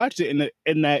watched it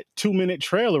in that 2-minute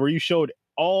trailer where you showed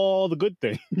all the good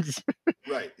things.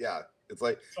 Right. Yeah. It's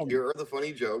like, here are the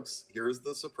funny jokes. Here's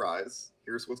the surprise.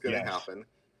 Here's what's going to happen.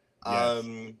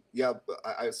 Yeah.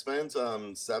 I spent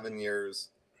 7 years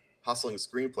hustling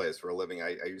screenplays for a living.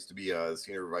 I used to be a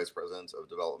senior vice president of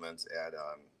development at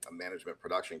a management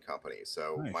production company.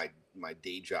 So my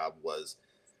day job was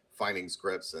finding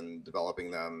scripts and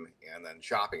developing them and then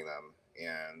shopping them.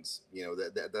 And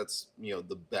that's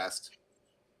the best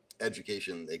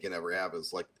education they can ever have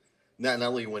is like not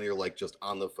only when you're like just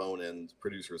on the phone and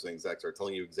producers and execs are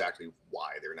telling you exactly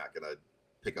why they're not going to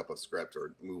pick up a script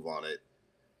or move on it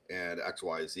and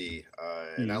XYZ.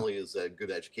 And not only is that good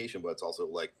education, but it's also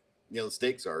like, the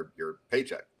stakes are your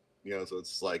paycheck, so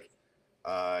it's like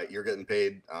you're getting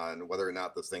paid on whether or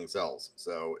not this thing sells.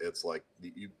 So it's like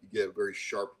you get a very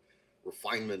sharp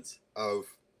refinement of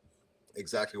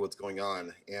exactly what's going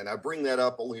on. And I bring that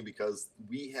up only because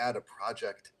we had a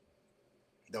project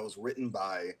that was written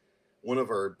by one of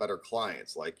our better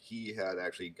clients. Like he had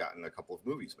actually gotten a couple of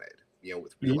movies made,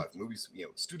 with real life movies,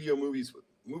 studio movies with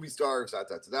movie stars,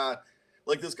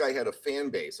 like this guy had a fan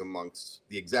base amongst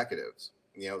the executives,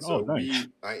 so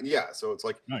so it's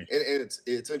like, and it's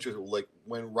interesting, like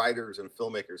when writers and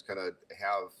filmmakers kind of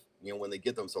have, when they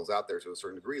get themselves out there to a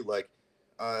certain degree, like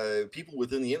people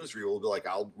within the industry will be like,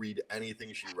 I'll read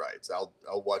anything she writes. I'll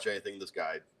watch anything this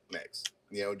guy makes,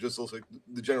 just also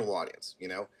the general audience,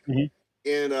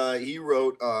 and he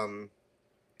wrote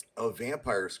a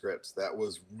vampire script that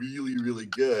was really, really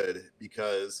good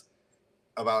because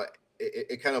about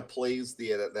it kind of plays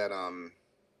the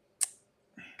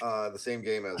same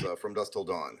game as From Dusk Till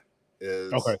Dawn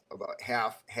is about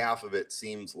half of it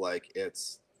seems like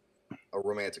it's a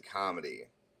romantic comedy,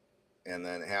 and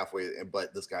then halfway,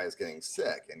 but this guy is getting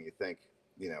sick, and you think,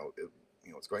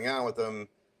 what's going on with him?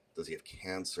 Does he have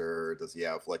cancer? Does he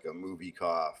have like a movie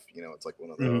cough? It's like one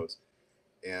of those.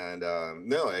 And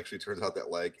no, it actually turns out that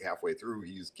like halfway through,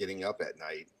 he's getting up at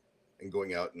night and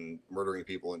going out and murdering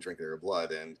people and drinking their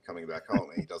blood and coming back home,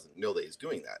 and he doesn't know that he's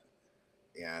doing that.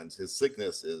 And his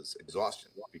sickness is exhaustion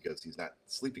because he's not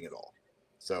sleeping at all.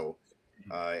 So,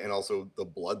 and also the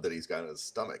blood that he's got in his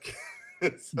stomach.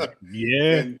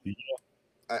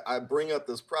 I bring up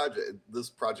this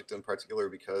project in particular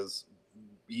because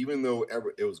even though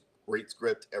it was great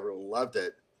script, everyone loved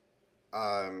it.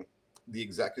 The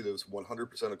executives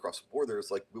 100% across the board,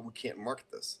 there's like, we can't market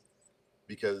this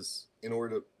because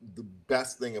the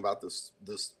best thing about this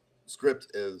script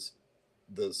is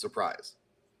the surprise,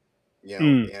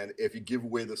 and if you give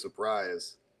away the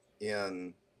surprise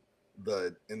in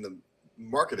the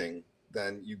marketing,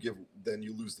 then you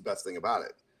lose the best thing about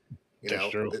it.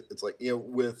 It's like,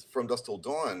 with From Dusk Till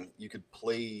Dawn, you could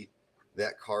play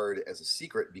that card as a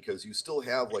secret because you still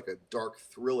have like a dark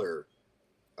thriller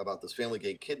about this family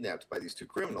getting kidnapped by these two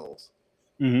criminals.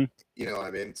 You know what I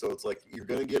mean? So it's like you're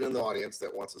going to get an audience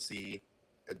that wants to see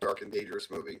a dark and dangerous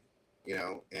movie,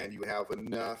 and you have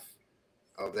enough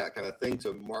of that kind of thing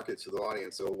to market to the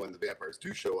audience. So when the vampires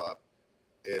do show up,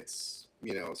 it's,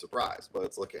 a surprise. But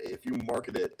it's like, if you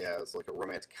market it as like a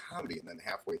romantic comedy and then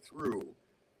halfway through,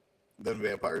 then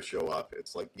vampires show up,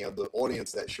 it's like, the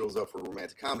audience that shows up for a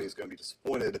romantic comedy is going to be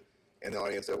disappointed. And the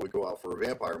audience that would go out for a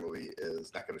vampire movie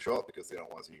is not going to show up because they don't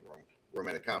want to see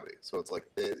romantic comedy. So it's like,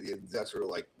 that's sort of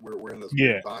like, we're in this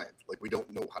bind. Like, we don't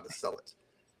know how to sell it.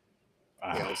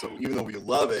 So even though we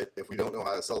love it, if we don't know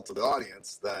how to sell it to the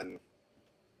audience, then,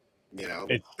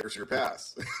 there's your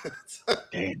pass.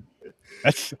 Damn.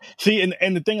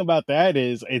 And the thing about that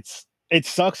is it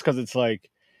sucks because it's like,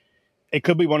 it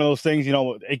could be one of those things,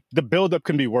 the buildup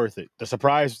can be worth it. The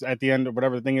surprise at the end or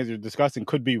whatever the thing is you're discussing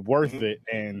could be worth it.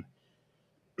 And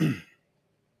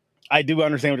I do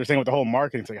understand what you're saying with the whole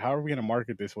marketing. It's like, how are we going to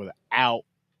market this without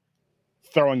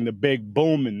throwing the big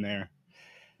boom in there?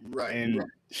 Right. And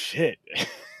shit.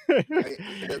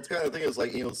 That's kind of thing is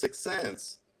like, Sixth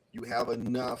Sense, you have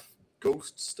enough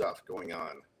ghost stuff going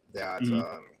on that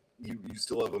you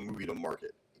still have a movie to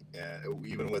market, and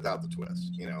even without the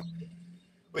twist,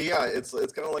 But yeah, it's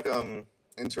kind of like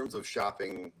in terms of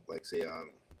shopping, like say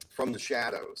From the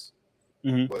Shadows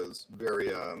was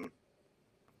very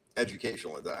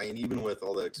educational. I mean, even with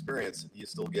all the experience, you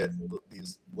still get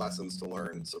these lessons to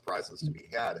learn, surprises to be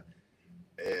had.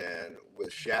 And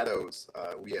with Shadows,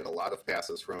 we had a lot of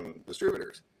passes from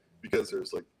distributors because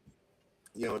there's like,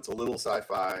 it's a little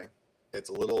sci-fi, it's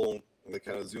a little the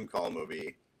kind of Zoom call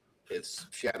movie. It's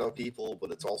shadow people, but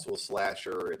it's also a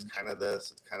slasher. It's kind of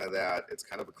this, it's kind of that. It's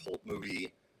kind of a cult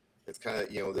movie. It's kind of,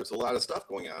 there's a lot of stuff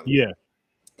going on. Yeah.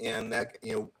 And that,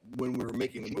 when we were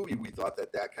making the movie, we thought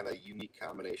that kind of unique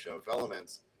combination of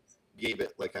elements gave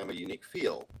it like kind of a unique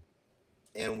feel.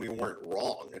 and we weren't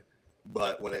wrong.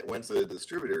 But when it went to the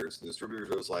distributors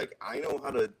was like, I know how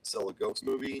to sell a ghost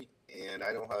movie and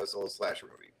I know how to sell a slasher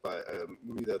movie, but a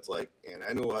movie that's like, and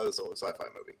I know how to sell a sci-fi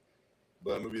movie,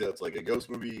 but a movie that's like a ghost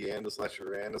movie and a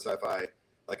slasher and a sci-fi,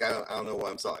 like I don't know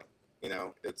what I'm selling. You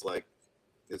know, it's like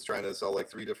it's trying to sell like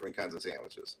 3 different kinds of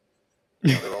sandwiches.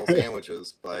 You know, they're all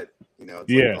sandwiches, but you know,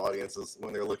 it's like the audiences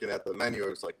when they're looking at the menu,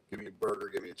 it's like, give me a burger,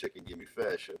 give me a chicken, give me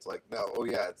fish. It's like, no, oh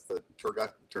yeah, it's the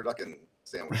turducken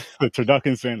sandwich. The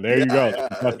turducken sandwich. There Yeah, you go.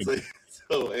 yeah. It's like,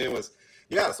 so anyways,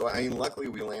 yeah. So I mean, luckily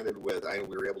we landed with.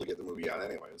 We were able to get the movie out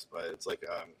anyways, but it's like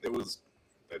it was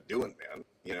a doing, man.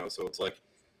 You know, so it's like,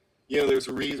 you know, there's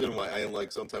a reason why I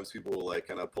like sometimes people will like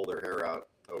kind of pull their hair out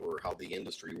over how the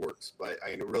industry works, but I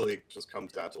mean, it really just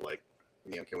comes down to like,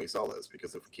 you know, can we sell this?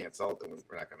 Because if we can't sell it, then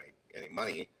we're not going to make any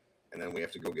money, and then we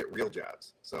have to go get real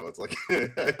jobs. So it's like,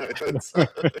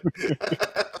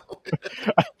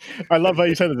 I love how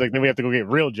you said it. Like, then we have to go get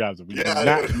real jobs. We don't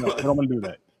want to do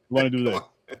that. We want to do that.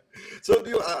 So,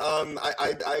 do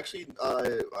I actually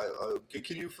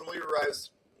can you familiarize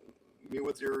me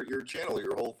with your channel,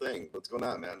 your whole thing? What's going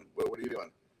on, man? What are you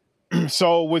doing?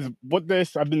 So with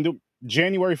this, I've been doing.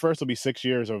 January 1st will be 6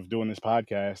 years of doing this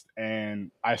podcast, and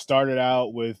I started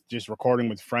out with just recording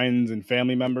with friends and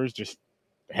family members, just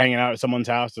hanging out at someone's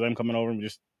house, to them coming over and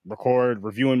just record,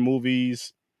 reviewing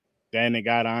movies. Then it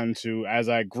got on to, as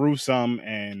I grew some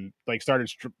and like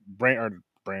started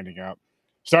branding out,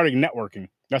 started networking.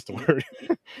 That's the word.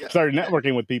 Yeah. Started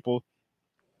networking with people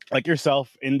like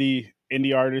yourself, indie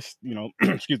artists, you know,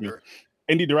 excuse me, Sure.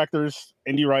 indie directors,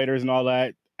 indie writers, and all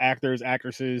that, actors,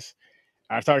 actresses.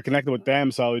 I started connecting with them,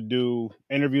 so I would do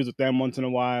interviews with them once in a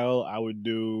while. I would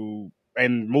do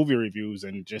and movie reviews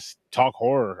and just talk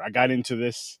horror. I got into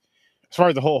this as far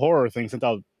as the whole horror thing since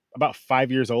I was about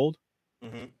 5 years old.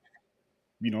 Mm-hmm.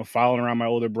 You know, following around my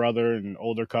older brother and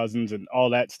older cousins and all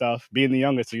that stuff. Being the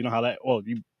youngest, so you know how that. Well,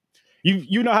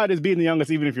 you know how it is being the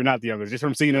youngest, even if you're not the youngest. Just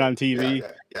from seeing it on TV,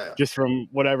 just from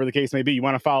whatever the case may be, you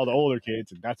want to follow the older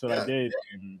kids, and that's what I did.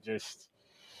 And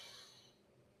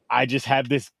I just have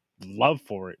this love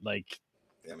for it. Like,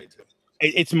 yeah, me too.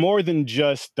 It's more than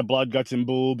just the blood, guts, and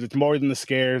boobs. It's more than the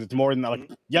scares. It's more than like,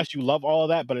 yes, you love all of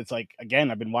that, but it's like, again,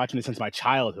 I've been watching it since my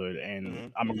childhood,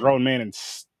 and I'm a grown man and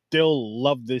still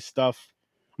love this stuff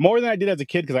more than I did as a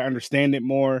kid because I understand it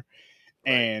more,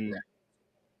 and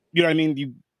you know what I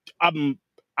mean.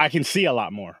 I can see a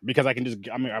lot more because I can just.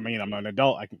 I mean, I'm an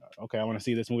adult. I want to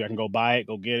see this movie. I can go buy it,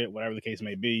 go get it, whatever the case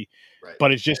may be. Right.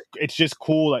 But it's just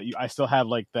cool that I still have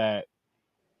like that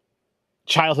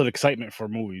childhood excitement for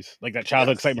movies, like that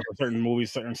childhood excitement for certain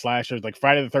movies, certain slashers, like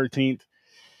Friday the 13th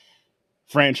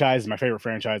franchise is my favorite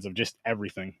franchise of just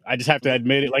everything. I just have to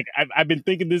admit it. Like I've been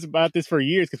thinking about this for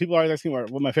years because people are always asking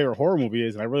what my favorite horror movie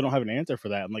is, and I really don't have an answer for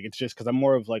that. I'm like, it's just because I'm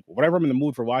more of like whatever I'm in the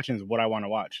mood for watching is what I want to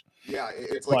watch. Yeah,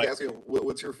 it's like asking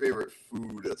what's your favorite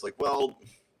food. It's like, well,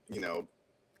 you know.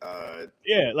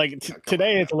 Like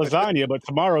today it's lasagna, but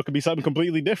tomorrow it could be something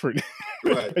completely different.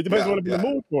 Right. It depends on what I'm in the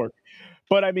mood for.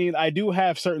 But I mean, I do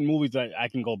have certain movies that I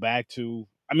can go back to.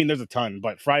 I mean, there's a ton,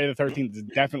 but Friday the 13th is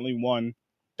definitely one.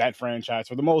 That franchise,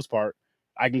 for the most part,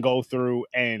 I can go through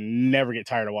and never get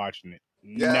tired of watching it.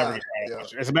 Never get tired of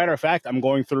watching it. As a matter of fact, I'm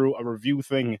going through a review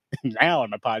thing now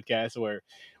on my podcast where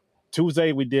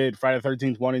Tuesday we did Friday the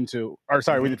 13th 1 and 2. Or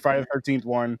sorry, we did Friday the 13th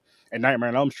 1 and Nightmare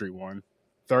on Elm Street 1.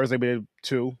 Thursday we did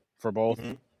 2 for both.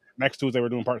 Next Tuesday we're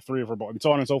doing part 3 for both, and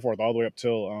so on and so forth, all the way up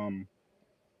till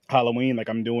Halloween. Like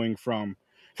I'm doing for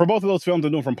both of those films,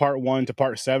 I'm doing from part 1 to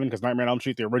part 7 because Nightmare on Elm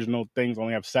Street, the original things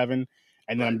only have 7,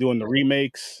 and then I'm doing the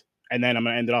remakes, and then I'm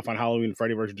gonna end it off on Halloween,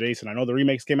 Freddy vs. Jason. I know the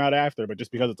remakes came out after, but just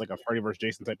because it's like a Freddy vs.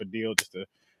 Jason type of deal,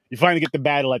 you finally get the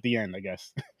battle at the end, I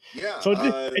guess. Yeah. So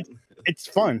it's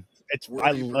fun.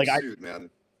 Man.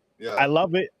 Yeah. I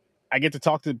love it. I get to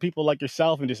talk to people like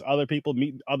yourself and just other people,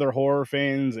 meet other horror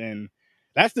fans, and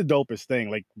that's the dopest thing.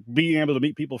 Like being able to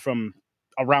meet people from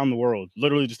around the world,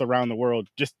 literally just around the world,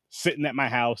 just sitting at my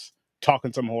house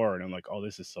talking some horror, and I'm like, oh,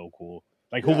 this is so cool.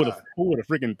 Like who would have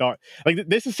freaking thought? Like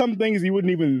this is some things you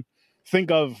wouldn't even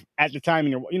think of at the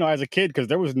time, as a kid, because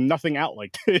there was nothing out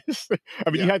like this. I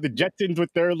mean, you had the Jetsons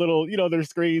with their little, their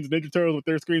screens, Ninja Turtles with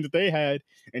their screens that they had,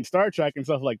 and Star Trek and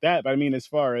stuff like that. But I mean, as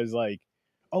far as like,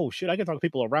 oh shit, I can talk to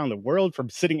people around the world from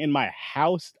sitting in my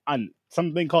house on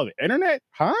something called the internet,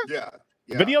 huh? Yeah.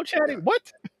 Video chatting,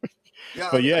 what? Yeah,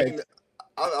 but I mean,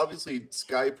 obviously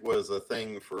Skype was a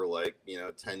thing for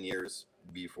 10 years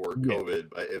before COVID,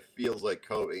 but it feels like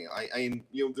COVID. I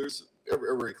there's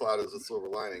every cloud is a silver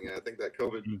lining, and I think that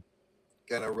COVID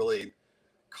kind of really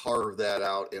carved that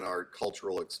out in our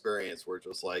cultural experience, where it's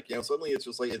just like, suddenly it's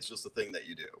just a thing that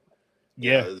you do.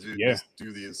 You just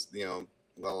do these,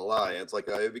 la la la. And it's like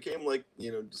it became like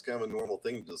just kind of a normal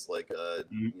thing, just like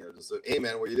just hey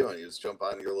man, what are you doing? You just jump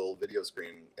on your little video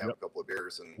screen, have Yep. a couple of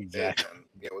beers, and hey Exactly.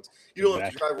 man, you don't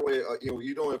have to drive away.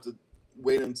 You don't have to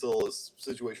wait until a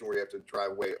situation where you have to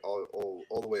drive away all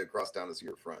the way across town to see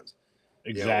your friends. Or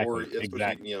Exactly. especially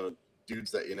Exactly.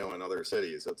 dudes that in other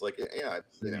cities. It's like Yeah.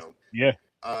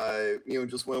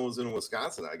 just when I was in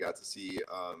Wisconsin, I got to see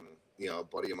a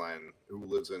buddy of mine who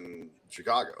lives in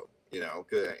Chicago. And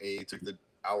he took the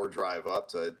hour drive up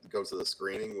to go to the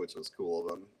screening, which was cool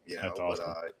of him. That's But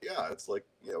awesome. yeah, it's like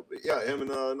him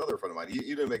and another friend of mine. He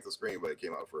didn't make the screening, but he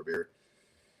came out for a beer.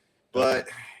 But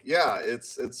yeah,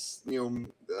 it's a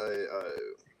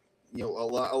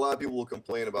lot of people will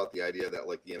complain about the idea that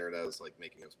like the internet is like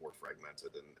making us more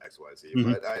fragmented and XYZ.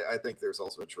 Mm-hmm. But I think there's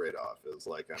also a trade off. Is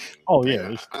like Oh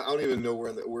yeah. I don't even know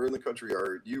where in the country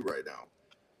are you right now.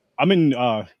 I'm in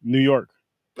New York.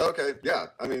 Okay, yeah.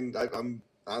 I mean I'm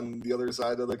on the other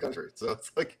side of the country, so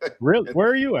it's like Really? Where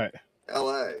are you at?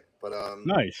 L.A. But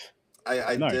Nice.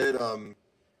 I Nice.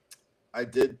 I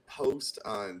did post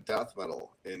on death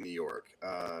metal in New York.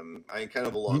 I kind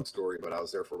of a long story, but I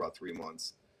was there for about 3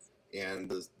 months.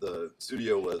 And the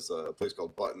studio was a place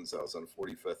called Buttons House on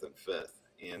 45th and 5th.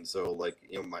 And so, like,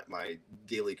 my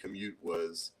daily commute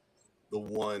was the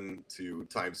 1 to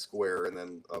Times Square and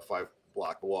then a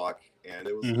 5-block walk. And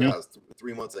it was, Mm-hmm. it was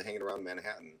 3 months of hanging around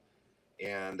Manhattan.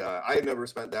 And I had never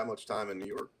spent that much time in New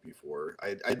York before.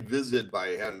 I'd visited, but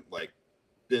I hadn't, like,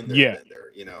 been there,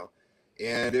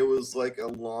 And it was, like, a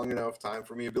long enough time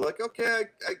for me to be like, okay,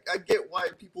 I get why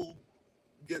people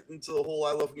get into the whole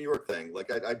I love New York thing.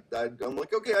 Like I'm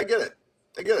like, okay, I get it.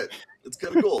 It's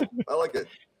kind of cool. I like it.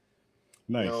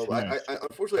 Nice. I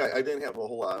unfortunately I didn't have a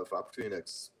whole lot of opportunity to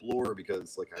explore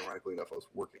because, like, ironically enough, I was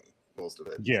working most of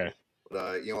it. Yeah.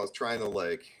 But I was trying to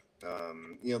like,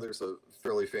 there's a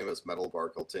fairly famous metal bar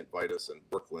called St. Vitus in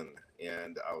Brooklyn,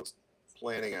 and I was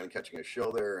planning on catching a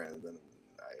show there, and then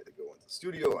I had to go into the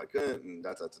studio. I couldn't, and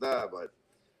but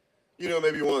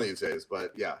maybe one of these days.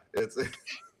 But yeah, it's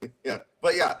yeah.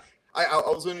 But yeah, I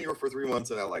was in New York for 3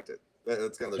 months and I liked it.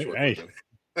 That's kind of the short version.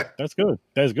 That's good.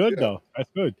 That's good Yeah. though. That's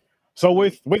good. So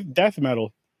with death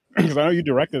metal, because I know you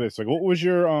directed this, like, what was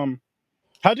your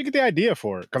how'd you get the idea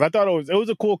for it? Because I thought it was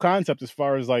a cool concept as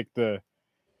far as like the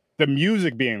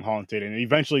music being haunted and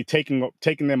eventually taking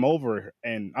them over.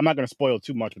 And I'm not going to spoil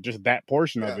too much, but just that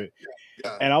portion of it.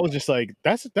 Yeah. And I was just like,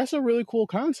 that's a really cool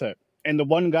concept. And the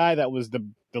one guy that was the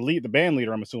band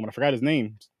leader, I'm assuming, I forgot his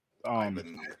name.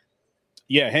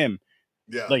 Yeah, him.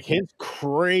 Yeah. Like his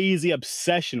crazy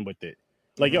obsession with it.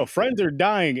 Like, yo, friends are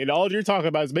dying, and all you're talking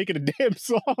about is making a damn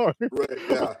song. Right,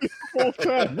 yeah.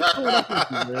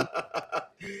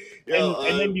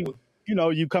 And then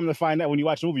you come to find out when you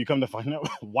watch the movie, you come to find out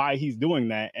why he's doing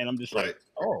that, and I'm just like,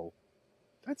 oh,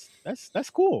 that's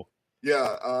cool.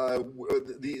 Yeah,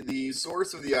 the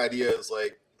source of the idea is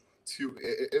like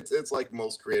it's like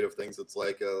most creative things. It's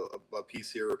like a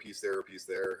piece here, a piece there, a piece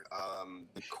there.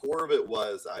 The core of it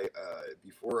was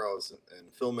before I was in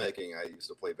filmmaking, I used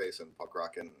to play bass in punk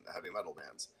rock and heavy metal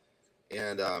bands.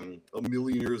 And a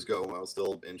million years ago, when I was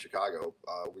still in Chicago,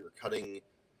 we were cutting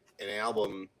an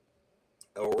album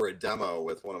or a demo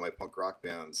with one of my punk rock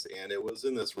bands, and it was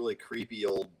in this really creepy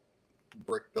old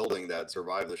brick building that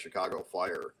survived the Chicago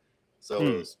fire. So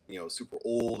it was, super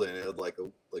old, and it had like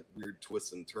weird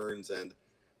twists and turns. And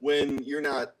when you're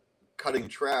not cutting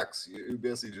tracks, you're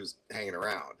basically just hanging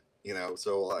around,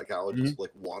 So like I would just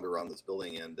like wander around this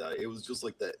building, and it was just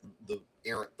like the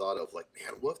errant thought of like,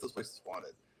 man, what if this place is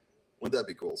haunted? Wouldn't that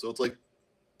be cool? So it's like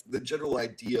the general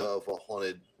idea of a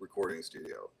haunted recording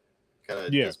studio, kind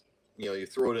of just you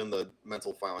throw it in the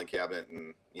mental filing cabinet,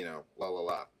 and la la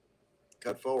la,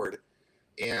 cut forward.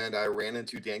 And I ran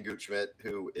into Dan Gutschmidt,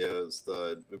 who is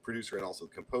the producer and also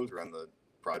the composer on the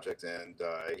project, and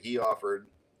he offered,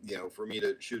 for me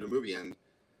to shoot a movie in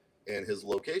his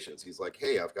locations. He's like,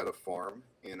 hey, I've got a farm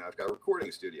and I've got a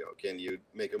recording studio. Can you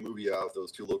make a movie out of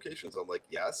those two locations? I'm like,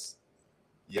 yes,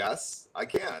 I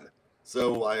can.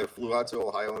 So I flew out to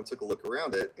Ohio and took a look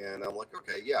around it, and I'm like,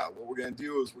 okay, yeah, what we're gonna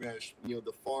do is we're gonna,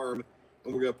 the farm,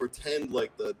 and we're gonna pretend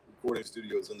like the recording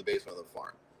studio is in the basement of the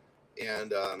farm.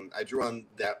 And I drew on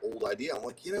that old idea. I'm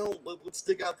like, let's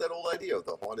dig out that old idea of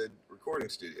the haunted recording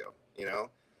studio,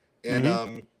 And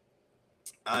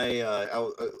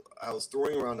I was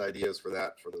throwing around ideas for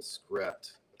the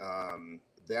script.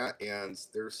 That, and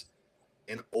there's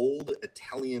an old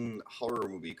Italian horror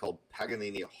movie called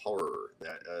Paganini Horror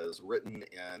that is written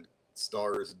and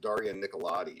stars Daria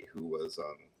Nicolodi, who was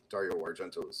Dario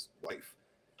Argento's wife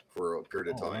for a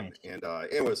period of time. Nice. And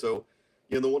anyway, so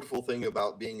the wonderful thing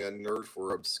about being a nerd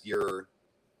for obscure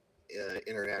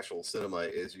international cinema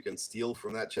is you can steal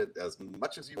from that shit as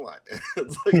much as you want.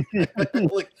 It's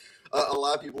like a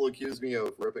lot of people accuse me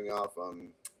of ripping off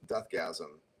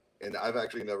Deathgasm, and I've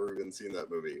actually never even seen that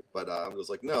movie. But I'm just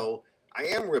like, no, I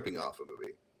am ripping off a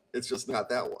movie. It's just not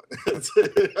that one.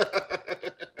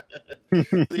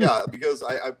 Yeah, because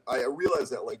I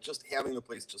realized that like just having the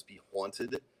place just be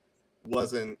haunted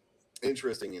wasn't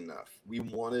interesting enough. We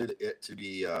wanted it to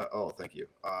be. Oh, thank you.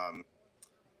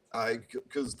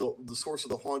 Because the source of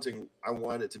the haunting, I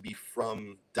wanted it to be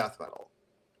from death metal.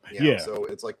 You know? So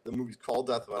it's like the movie's called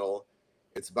Death Metal.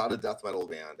 It's about a death metal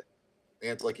band.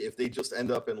 And it's like if they just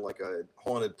end up in like a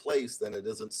haunted place, then it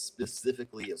isn't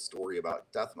specifically a story about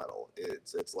death metal.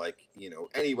 It's like, you know,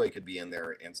 anybody could be in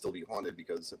there and still be haunted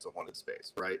because it's a haunted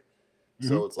space, right? Mm-hmm.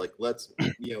 So it's like, let's,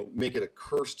 you know, make it a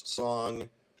cursed song.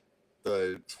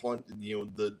 The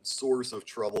source of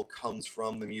trouble comes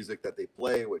from the music that they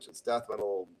play, which is death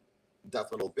metal.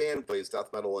 Death metal band plays death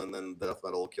metal, and then the death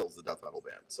metal kills the death metal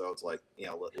band. So it's like, you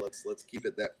know, let's keep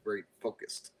it that very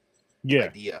focused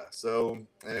idea. So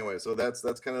anyway, so that's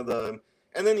kind of the,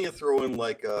 and then you throw in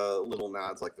like little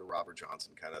nods like the Robert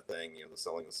Johnson kind of thing, you know, the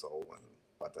Selling the Soul and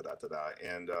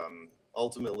and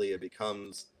ultimately it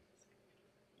becomes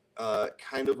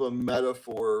kind of a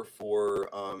metaphor for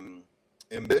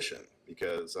ambition,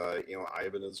 because you know,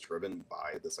 Ivan is driven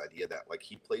by this idea that like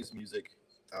he plays music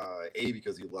A,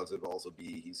 because he loves it, but also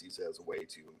B, he sees it as a way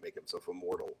to make himself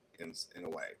immortal in a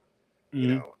way,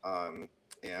 you know.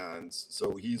 And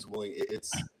so he's willing.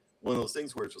 It's one of those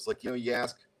things where it's just like, you know, you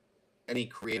ask any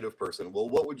creative person, well,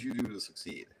 what would you do to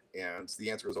succeed? And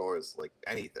the answer is always like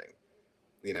anything,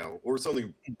 you know, or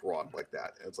something broad like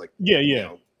that. And it's like, you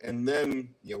know, and then,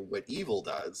 you know, what evil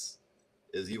does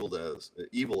is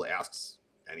evil asks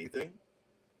anything.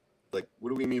 Like, what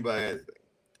do we mean by anything?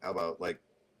 How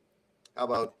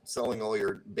about selling all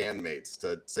your bandmates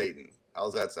to Satan?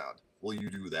 How's that sound? Will you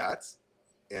do that?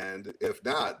 And if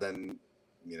not, then,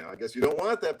 you know, I guess you don't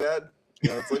want it that bad.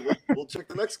 You know, it's like, we'll check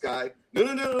the next guy.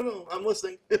 No, I'm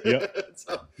listening.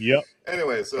 So,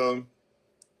 anyway, so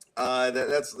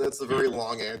that's a very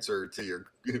long answer to your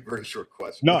very short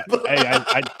question. No,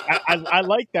 I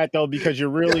like that though, because you're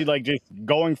really like just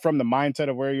going from the mindset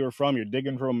of where you were from. You're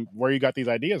digging from where you got these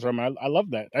ideas from. I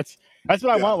love that. That's what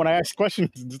I want when I ask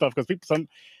questions and stuff. Because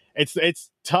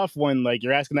it's tough when like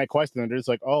you're asking that question and they're just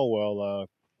like, oh well,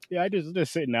 yeah, I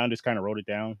just sitting down, just kind of wrote it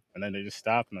down, and then they just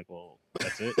stop and like, well,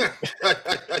 that's it.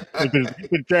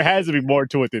 There has to be more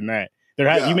to it than that.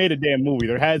 You made a damn movie.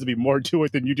 There has to be more to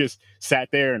it than you just sat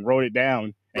there and wrote it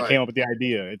down and came up with the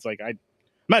idea. It's like I'm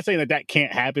not saying that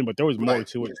can't happen, but there was more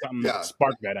to it. Something that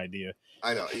sparked that idea.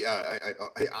 I know. Yeah,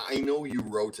 I know you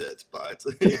wrote it, but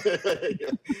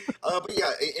but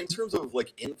yeah, in terms of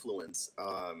like influence,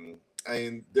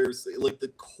 and there's like the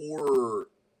core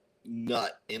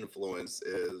nut influence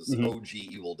is OG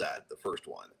Evil Dead, the first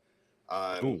one,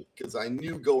 because I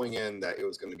knew going in that it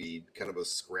was going to be kind of a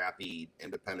scrappy,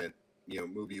 independent, you know,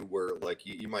 movie where like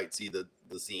you might see the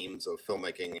seams of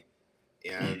filmmaking,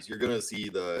 and you're going to see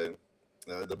the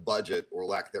budget or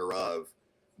lack thereof,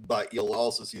 but you'll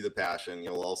also see the passion.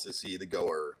 You'll also see the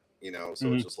goer, you know.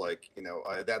 So it's just like, you know,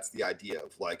 that's the idea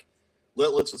of like,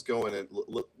 let's just go in and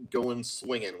go in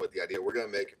swinging with the idea. We're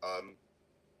going to make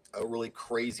a really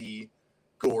crazy,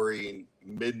 gory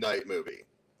midnight movie,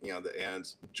 you know, and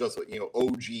just, you know,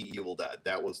 OG Evil Dead.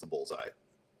 That was the bullseye.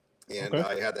 And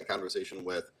I had that conversation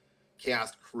with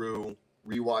cast, crew,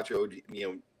 rewatch OG,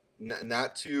 you know,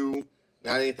 not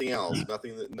anything else,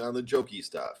 none of the jokey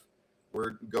stuff.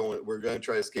 We're going to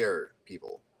try to scare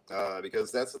people,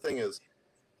 because that's the thing is,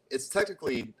 it's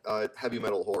technically a heavy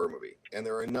metal horror movie, and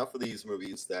there are enough of these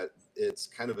movies that it's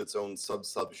kind of its own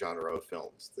sub-genre of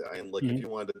films. And like, if you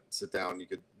wanted to sit down, you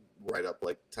could write up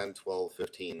like 10, 12,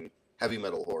 15 heavy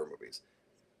metal horror movies.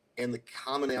 And the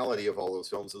commonality of all those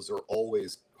films is they're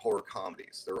always horror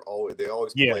comedies. They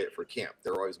always play it for camp.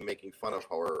 They're always making fun of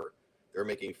horror. They're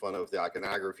making fun of the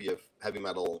iconography of heavy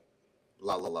metal,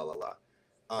 la la la la la.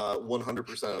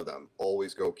 100% of them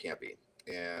always go campy.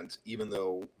 And even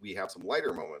though we have some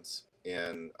lighter moments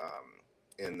in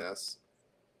this,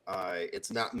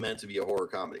 it's not meant to be a horror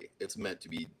comedy. It's meant to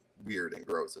be weird and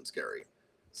gross and scary.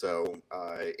 So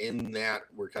in that,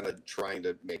 we're kind of trying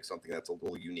to make something that's a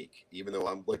little unique, even though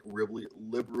I'm like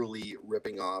liberally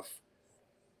ripping off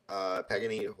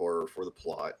Paganini horror for the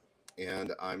plot,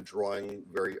 and I'm drawing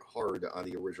very hard on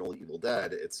the original Evil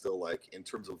Dead. It's still like, in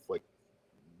terms of like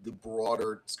the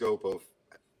broader scope of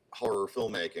horror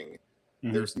filmmaking,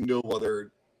 there's no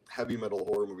other heavy metal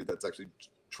horror movie that's actually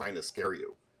trying to scare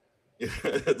you.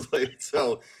 It's like,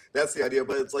 so that's the idea.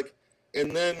 But it's like,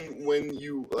 and then when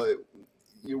you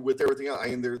with everything else, I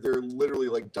mean, there are literally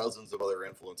like dozens of other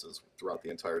influences throughout the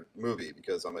entire movie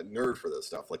because I'm a nerd for this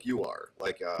stuff, like you are.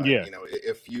 Like,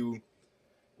 if you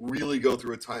really go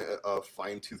through a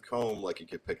fine tooth comb, like you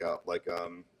could pick up, like,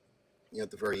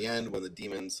 at the very end when the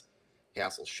demons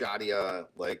hassle Shadia,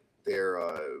 like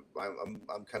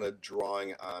I'm kind of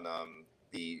drawing on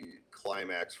the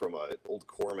climax from an old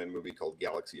Corman movie called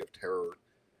Galaxy of Terror.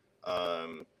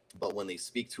 But when they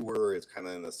speak to her, it's kind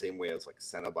of in the same way as like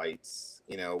Cenobites,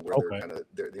 where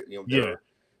they're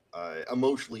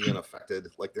emotionally unaffected.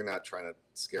 Like they're not trying to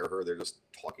scare her; they're just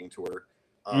talking to her.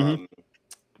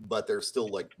 But they're still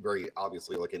like very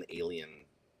obviously like an alien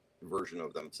version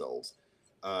of themselves.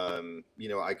 I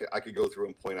could go through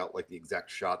and point out like the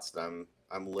exact shots that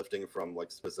I'm lifting from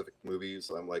like specific movies.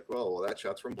 So I'm like, well, that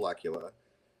shot's from Blackula,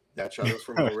 that shot is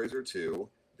from Hellraiser 2.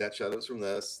 That shot is from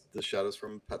this. This shot is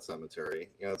from Pet Sematary.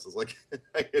 It's just like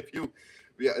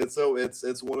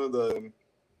it's one of the,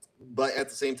 but at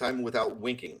the same time without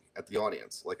winking at the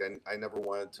audience. Like I never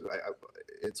wanted to.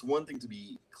 It's one thing to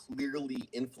be clearly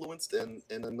influenced, and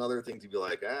another thing to be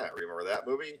like, remember that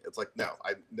movie? It's like, no,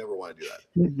 I never want to do that.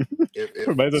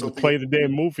 If something play the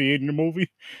damn movie in the movie.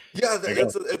 Yeah,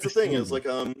 it's a thing. It's like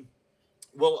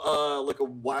like a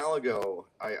while ago,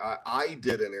 I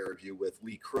did an interview with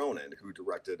Lee Cronin, who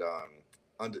directed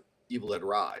Evil Dead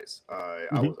Rise. I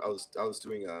was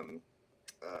doing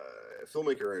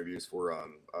filmmaker interviews for a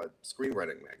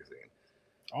screenwriting magazine.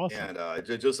 Awesome. And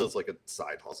just as like a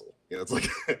side hustle, it's like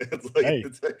hey.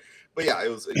 But yeah, it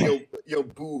was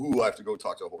boo hoo. I have to go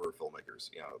talk to horror filmmakers,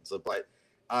 So, but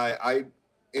I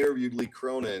interviewed Lee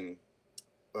Cronin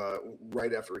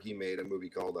right after he made a movie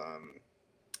called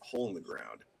Hole in the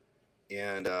Ground,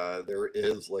 and there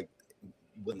is like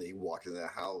when they walk into the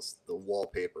house, the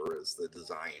wallpaper is the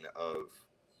design of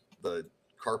the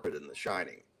carpet in The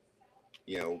Shining.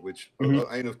 Which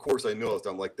and of course I noticed.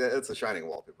 I'm like, that's a Shining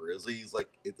wallpaper. He's like,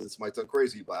 this might sound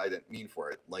crazy, but I didn't mean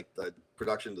for it. Like the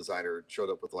production designer showed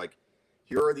up with like,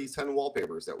 here are these 10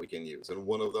 wallpapers that we can use, and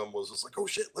one of them was just like, oh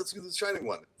shit, let's do the Shining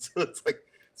one. So it's like,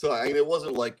 it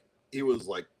wasn't like he was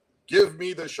like, give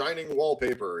me the Shining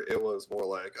wallpaper. It was more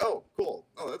like, oh cool,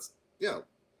 let's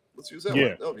use that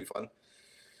one. That'll be fun.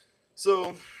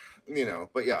 So,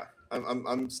 but yeah,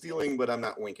 I'm stealing, but I'm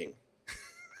not winking.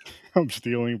 I'm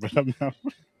stealing, but I'm not.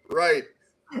 Right.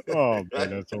 Oh man,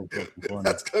 that's so fucking funny.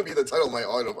 That's gonna be the title of my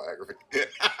autobiography.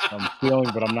 I'm stealing,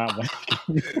 but I'm not.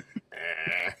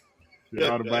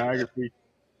 Your autobiography.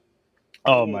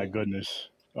 Oh my goodness.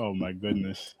 Oh my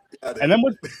goodness. Yeah, and then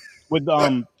with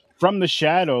From the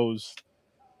Shadows,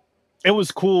 it was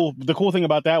cool. The cool thing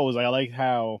about that was I liked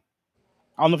how,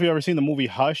 I don't know if you've ever seen the movie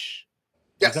Hush.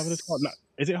 Yes. Is that what it's called? No,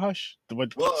 is it Hush? Similar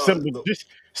to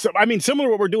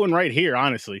what we're doing right here,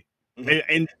 honestly,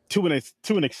 and to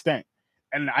an extent.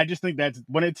 And I just think that's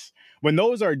when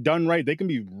those are done right, they can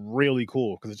be really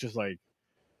cool because it's just like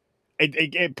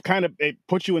it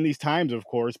puts you in these times, of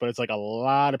course, but it's like a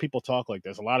lot of people talk like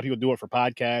this. A lot of people do it for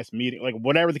podcasts, meeting, like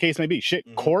whatever the case may be.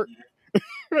 Shit, court.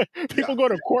 People go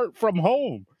to court from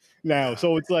home now,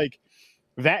 so it's like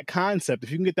that concept.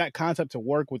 If you can get that concept to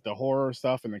work with the horror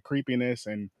stuff and the creepiness,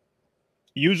 and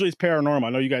usually it's paranormal. I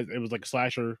know you guys. It was like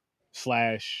slasher /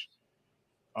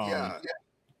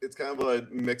 it's kind of a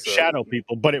mix of shadow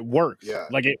people, but it works. Yeah,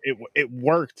 like it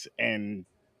worked, and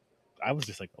I was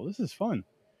just like, oh, this is fun.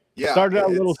 Yeah, started out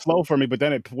a little slow for me, but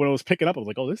then when it was picking up, I was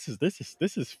like, oh, this is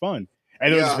fun.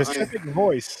 And there's a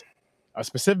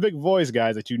specific voice,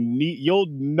 guys, that you'll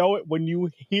know it when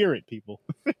you hear it, people.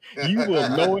 You will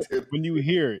know it when you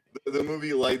hear it. The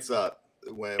movie lights up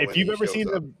if you've ever seen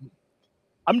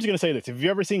I'm just gonna say this: if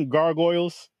you've ever seen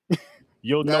Gargoyles,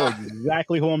 you'll know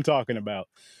exactly who I'm talking about.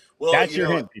 Well, that's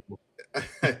your hint, people.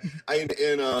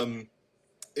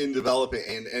 In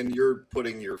developing, and you're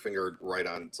putting your finger right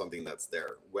on something that's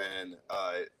there. When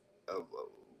I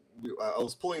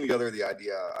was pulling together the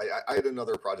idea, I had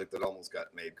another project that almost got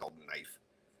made called Knife,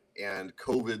 and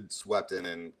COVID swept in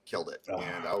and killed it.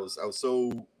 And I was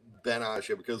so bent on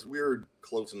shit because we were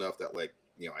close enough that like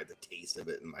I had the taste of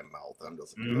it in my mouth. I'm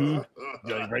just like,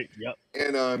 right, yep.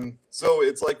 And so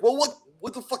it's like, well,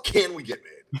 what the fuck can we get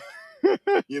made?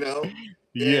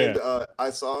 Yeah. And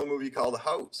I saw a movie called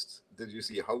Host. Did you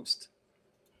see Host?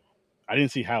 I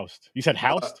didn't see Host. You said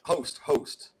Host? Host.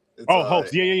 Host.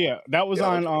 Yeah. That was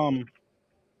on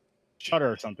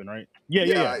Shudder or something, right?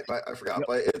 Yeah. I forgot,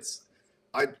 but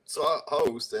I saw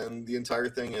Host, and the entire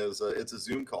thing is it's a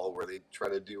Zoom call where they try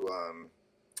to do a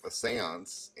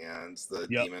seance, and the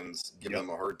demons give them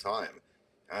a hard time.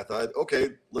 And I thought,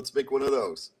 okay, let's make one of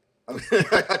those.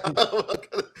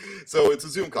 So it's a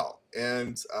Zoom call,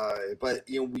 and but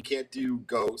we can't do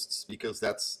ghosts because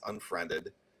that's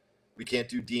unfriended. We can't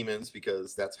do demons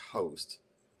because that's host.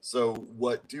 So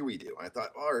what do we do? I thought,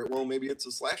 all right, well maybe it's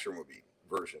a slasher movie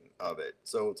version of it.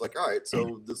 So it's like, all right,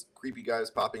 so this creepy guy is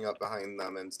popping up behind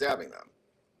them and stabbing them.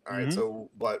 All right, so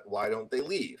but why don't they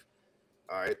leave?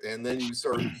 All right, and then you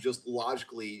start just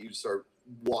logically, you start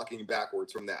walking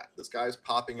backwards from that. This guy's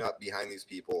popping up behind these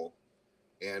people,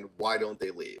 and why don't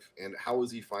they leave? And how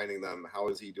is he finding them? How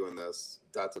is he doing this?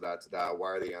 Da da da da da. Why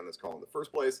are they on this call in the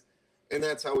first place? And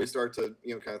that's how we start to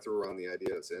kind of throw around the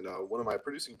ideas. And one of my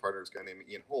producing partners, a guy named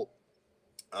Ian Holt,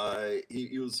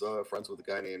 he was friends with a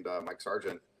guy named Mike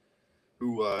Sargent,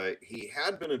 who he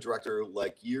had been a director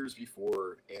like years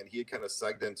before, and he had kind of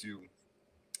segged into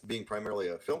being primarily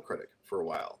a film critic for a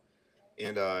while,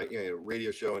 and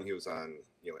radio show, and he was on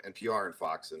NPR and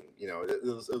Fox, and it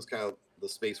was kind of the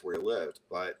space where he lived.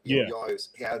 But he always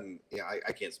hadn't.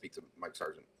 I can't speak to Mike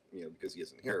Sargent, because he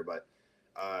isn't here, but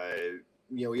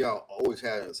he always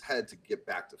had in his head to get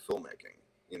back to filmmaking.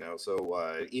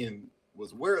 So Ian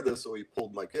was aware of this, so he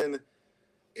pulled Mike in,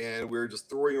 and we were just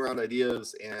throwing around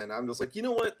ideas, and I'm just like, you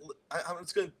know what, I'm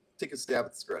just gonna take a stab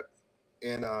at the script,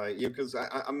 and because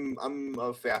I'm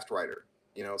a fast writer,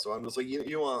 so I'm just like,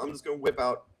 I'm just gonna whip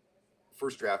out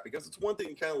first draft, because it's one thing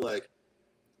to kind of like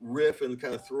riff and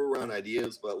kind of throw around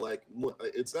ideas, but like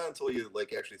it's not until you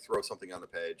like actually throw something on the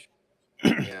page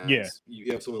and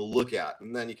you have something to look at,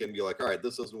 and then you can be like, all right,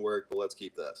 this doesn't work, but let's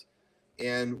keep this.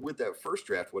 And with that first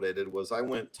draft, what I did was I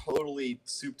went totally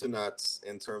soup to nuts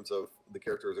in terms of the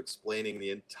characters explaining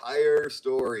the entire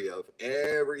story of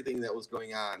everything that was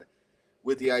going on,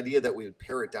 with the idea that we would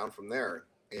pare it down from there.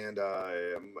 And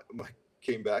Mike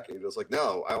came back and he was like,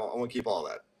 no, I want to keep all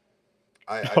that.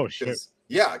 Shit.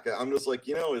 Yeah, I'm just like,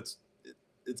 it's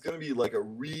going to be like a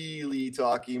really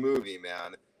talky movie, man.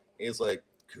 And it's like,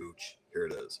 Cooch, here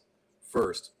it is.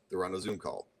 First, they're on a Zoom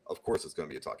call. Of course it's going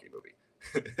to be a talky movie.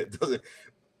 It doesn't.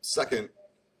 Second,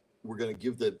 we're going to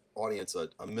give the audience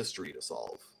a mystery to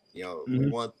solve. We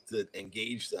want to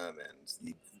engage them and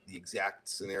the exact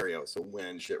scenario. So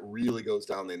when shit really goes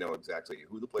down, they know exactly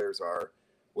who the players are,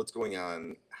 what's going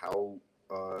on, how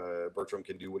Bertram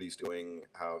can do what he's doing,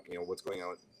 how what's going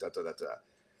on. Da da da da.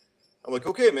 I'm like,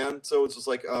 okay, man. So it's just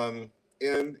like,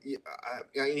 and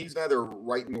he's neither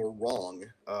right nor wrong,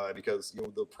 because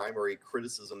the primary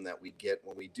criticism that we get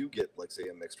when we do get, like, say,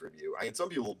 a mixed review. I mean, some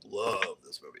people love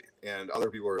this movie, and other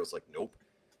people are just like, nope.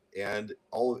 And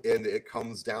it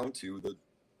comes down to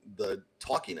the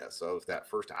talkiness of that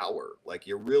first hour. Like,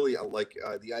 you're really like,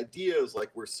 the idea is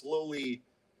like we're slowly,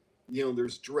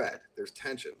 there's dread, there's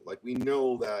tension. Like, we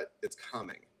know that it's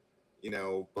coming,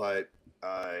 but.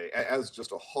 As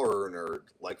just a horror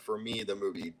nerd, like, for me, the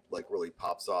movie like really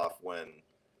pops off when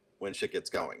shit gets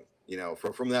going.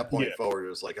 From that point forward,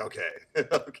 it's like, okay,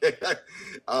 okay.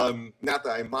 Not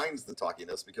that I mind the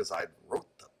talkiness, because I wrote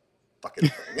the fucking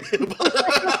thing.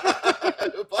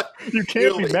 but you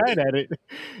can't be mad at it.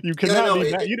 You cannot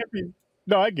be mad.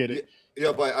 No, I get it.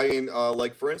 Yeah, but I mean,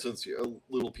 like, for instance, a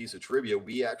little piece of trivia: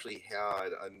 we actually had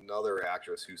another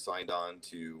actress who signed on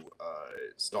to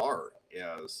star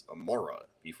as Amora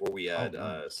before we had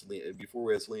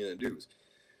Selena Dews,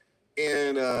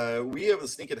 and we have a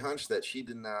sneaking hunch that she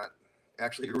did not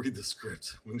actually read the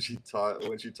script when she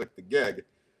took the gig,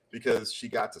 because she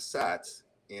got to set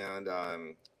and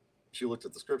she looked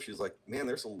at the script. She's like, "Man,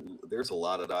 there's a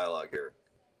lot of dialogue here,"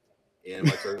 and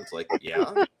my sergeant's like,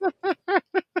 "Yeah."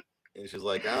 And she's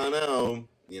like, I don't know,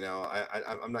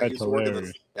 I'm not used to working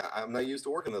this. Yeah, I'm not used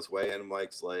to working this way. And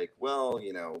Mike's like, well,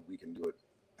 we can do it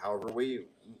however way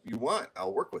you want.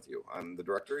 I'll work with you. I'm the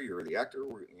director. You're the actor.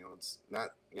 It's not,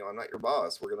 I'm not your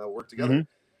boss. We're gonna work together.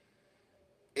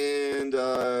 Mm-hmm.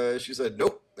 And she said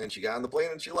nope, and she got on the plane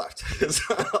and she left.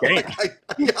 So, I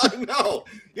know.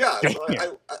 Yeah. So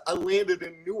I landed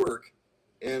in Newark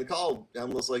and called.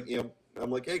 I'm just like,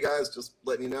 I'm like, hey guys, just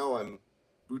letting you know, I'm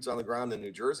boots on the ground in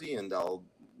New Jersey, and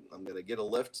I'm gonna get a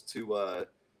lift to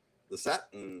the set,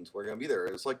 and we're gonna be there.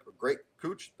 It's like, great,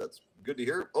 Cooch, that's good to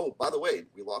hear. Oh, by the way,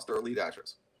 we lost our lead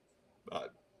actress.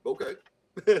 Okay.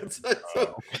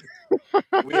 So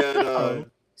we had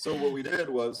so what we did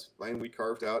was, we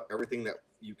carved out everything that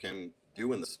you can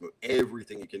do in this movie,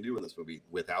 everything you can do in this movie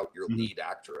without your lead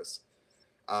actress,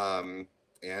 and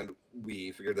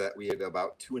we figured that we had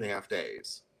about 2.5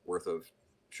 days worth of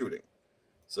shooting.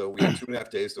 So we had 2.5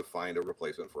 days to find a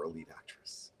replacement for a lead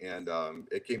actress. And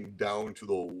it came down to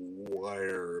the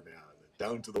wire, man.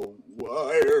 Down to the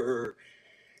wire.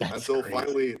 That's until crazy.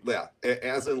 Finally, yeah,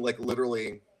 as in, like,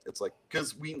 literally, It's like,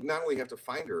 because we not only have to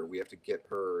find her, we have to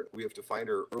find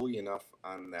her early enough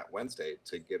on that Wednesday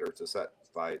to get her to set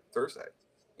by Thursday.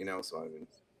 So I mean,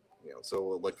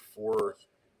 so like 4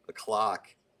 o'clock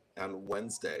on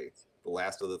Wednesday, the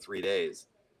last of the 3 days,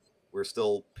 we're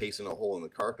still pacing a hole in the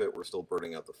carpet. We're still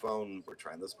burning out the phone. We're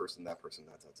trying this person, that person,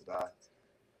 da.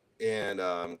 And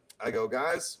I go,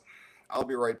 guys, I'll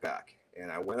be right back.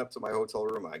 And I went up to my hotel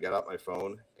room. I got out my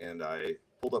phone and I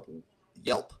pulled up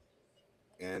Yelp.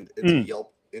 And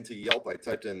into Yelp, I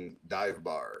typed in dive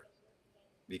bar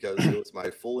because it was my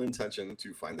full intention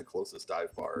to find the closest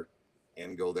dive bar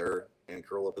and go there and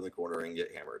curl up in the corner and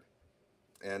get hammered.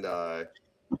 And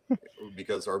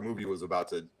because our movie was about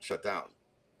to shut down,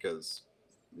 because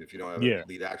if you don't have a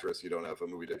lead actress, you don't have a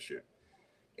movie to shoot.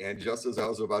 And just as I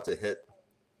was about to hit,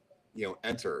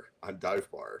 enter on dive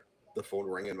bar, the phone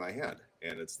rang in my hand,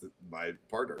 and it's my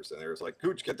partners, and they're like,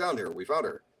 "Cooch, get down here. We found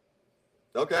her."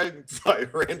 Okay, so I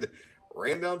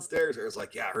ran downstairs. I was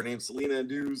like, "Yeah, her name's Selena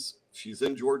Dews. She's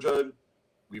in Georgia.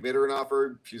 We made her an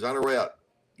offer. She's on her way up.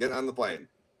 Get on the plane.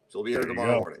 She'll be here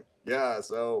tomorrow morning." Yeah,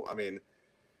 so I mean,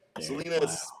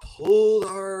 Selena's pulled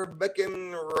our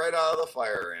bacon right out of the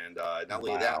fire, and not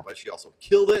only that, but she also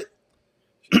killed it.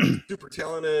 She's super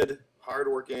talented,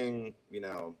 hardworking.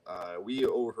 We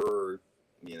owe her,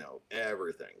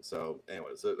 everything. So,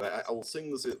 anyways, I will sing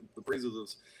the praises of,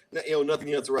 nothing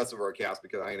against the rest of our cast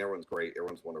because everyone's great,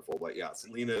 everyone's wonderful. But yeah,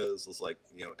 Selena is just like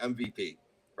MVP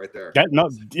right there.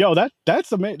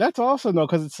 That's amazing. That's awesome though,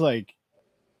 because it's like,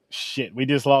 shit, we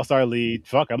just lost our lead.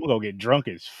 Fuck, I'm gonna go get drunk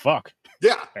as fuck.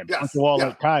 Yeah, and punch the wall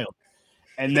like Kyle.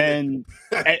 And then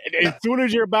as soon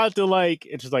as you're about to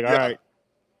it's just like, all right.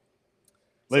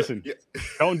 Listen,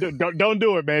 don't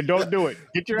do it, man. Don't do it.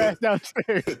 Get your ass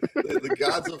downstairs. The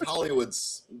gods of Hollywood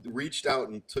reached out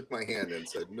and took my hand and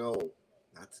said, "No,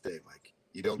 not today, Mike.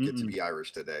 You don't get to be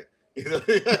Irish today. You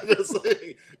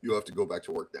have to go back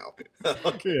to work now."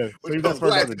 Okay. Which I was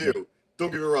glad to do.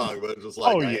 Don't get me wrong, but it's just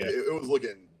like, it was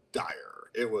looking dire.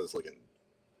 It was looking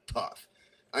tough.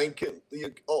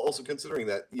 Also considering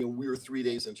that we were 3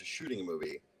 days into shooting a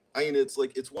movie.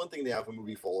 It's one thing to have a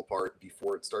movie fall apart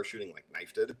before it starts shooting like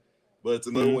Knife did, but it's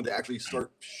another one to actually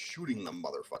start shooting the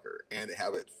motherfucker and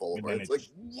have it fall apart. It's like,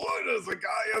 what does a guy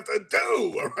have to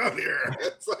do around here?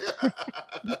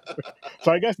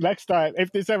 So I guess next time,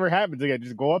 if this ever happens again,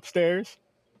 just go upstairs,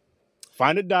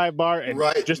 find a dive bar, and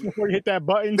just before you hit that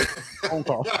button, phone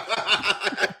call.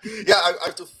 Yeah, I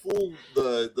have to fool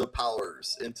the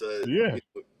powers into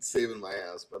saving my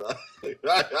ass, but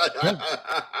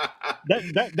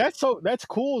that's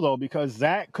cool though, because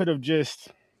that could have just,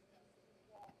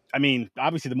 I mean,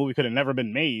 obviously the movie could have never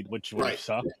been made, which would have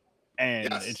sucked.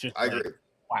 And it's just I agree.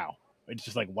 Wow. It's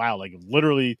just like, wow, like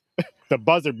literally the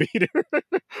buzzer beater.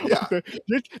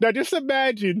 Now just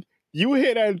imagine you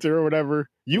hit enter or whatever,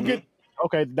 you get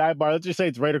the dive bar, let's just say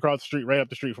it's right across the street, right up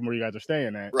the street from where you guys are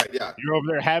staying at. Right, yeah. You're over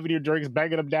there having your drinks,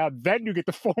 banging them down, then you get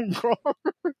the phone call.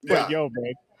 Like, yo,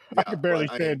 man, I can barely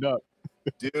stand up.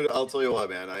 Dude, I'll tell you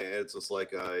what, man. It's just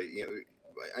like,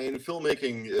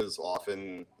 filmmaking is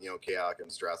often, chaotic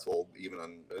and stressful. Even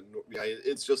on,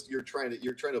 it's just you're trying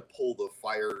to pull the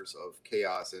fires of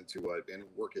chaos into and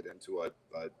work it into a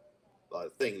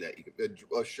thing that you can,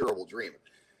 a shareable dream.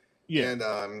 Yeah.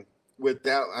 And with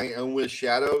that, with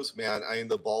Shadows, man,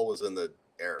 the ball was in the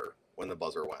air when the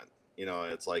buzzer went.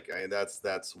 It's like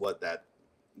that's what that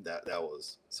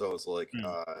was. So it's like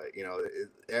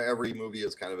every movie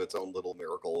is kind of its own little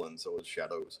miracle, and so is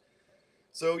Shadows.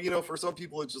 So for some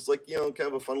people it's just like kind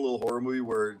of a fun little horror movie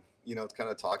where it's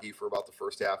kind of talky for about the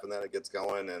first half and then it gets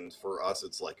going, and for us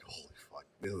it's like, holy fuck,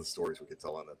 these are the stories we could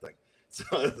tell on that thing.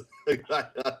 So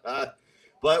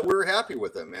but we're happy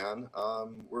with it, man.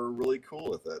 We're really cool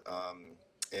with it.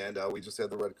 And we just had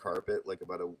the red carpet like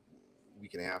about a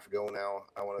week and a half ago now,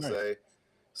 I want to say.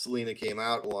 Selena came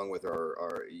out along with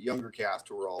our younger cast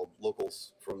who were all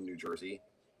locals from New Jersey.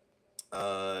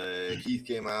 Keith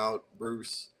came out,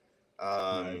 Bruce.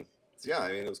 So yeah,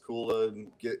 it was cool to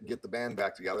get the band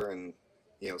back together, and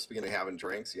speaking of having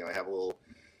drinks, have a little,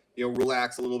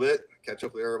 relax a little bit, catch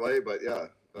up with everybody. But yeah,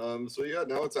 so yeah,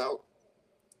 now it's out.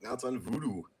 Now it's on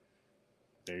Vudu.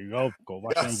 There you go. Go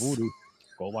watch it on Vudu.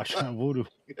 Go watch it on Vudu.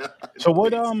 So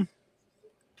what?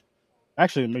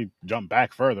 Actually, let me jump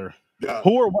back further. Yeah.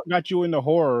 Who or what got you into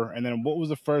horror, and then what was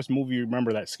the first movie you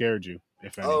remember that scared you,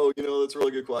 if any? Oh, that's a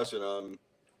really good question.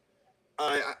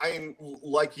 I'm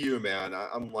like you, man.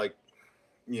 I'm like,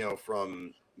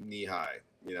 from knee high.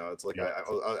 It's like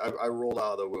I rolled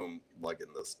out of the womb liking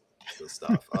this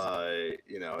stuff.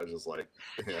 It's just like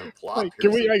plot. Like,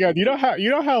 can we? You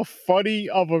know how funny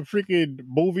of a freaking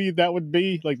movie that would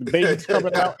be? Like the baby's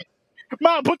coming out.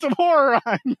 Mom, put some horror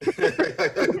on.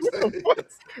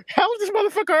 How is this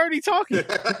motherfucker already talking?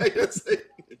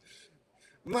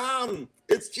 Mom,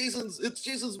 it's Jason's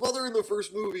mother in the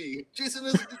first movie. Jason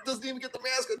doesn't even get the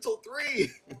mask until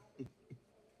 3.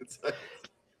 It's like,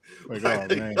 oh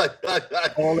man,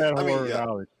 all that horror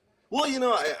knowledge. Well,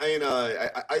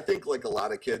 I think like a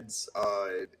lot of kids,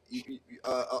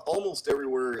 almost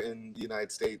everywhere in the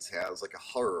United States has like a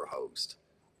horror host,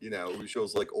 who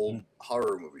shows like old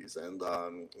horror movies. And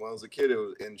when I was a kid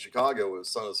in Chicago, it was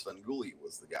Son of Svengoolie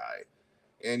was the guy.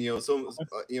 And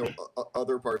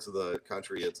other parts of the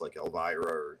country, it's like Elvira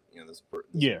or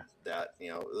that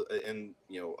and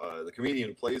the comedian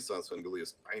who plays Son of Svengoolie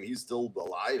is, he's still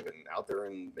alive and out there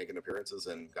and making appearances,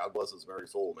 and God bless his merry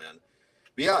soul, man.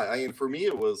 But yeah, for me,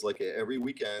 it was like every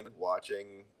weekend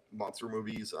watching monster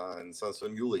movies on Son of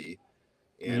Svengoolie,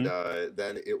 and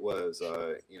then it was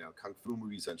kung fu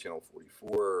movies on Channel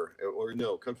 44, or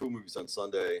no, kung fu movies on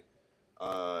Sunday,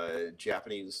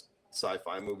 Japanese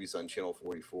sci-fi movies on Channel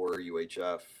 44,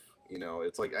 UHF.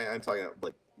 It's like I'm talking about,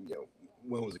 like,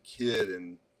 when I was a kid,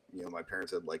 and my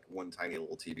parents had like one tiny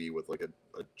little TV with like a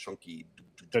chunky.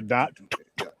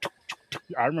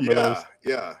 I remember those.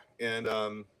 Yeah, and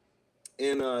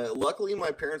luckily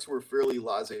my parents were fairly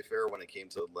laissez-faire when it came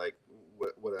to like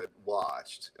what I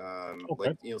watched.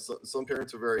 Like some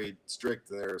parents are very strict,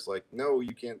 and there's like, no,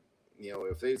 you can't.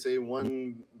 If they say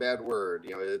one bad word,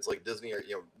 it's like Disney or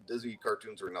Disney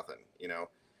cartoons or nothing.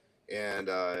 And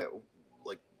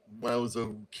like when I was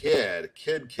a kid,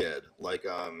 like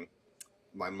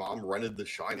my mom rented The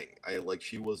Shining.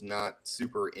 She was not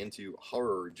super into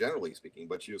horror generally speaking,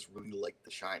 but she just really liked The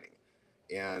Shining.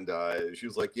 And she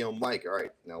was like, Mike, all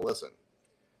right, now listen,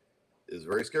 it's a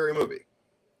very scary movie.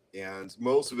 And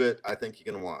most of it, I think you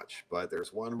can watch. But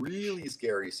there's one really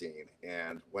scary scene.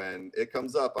 And when it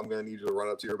comes up, I'm going to need you to run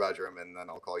up to your bedroom, and then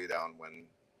I'll call you down when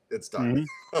it's done.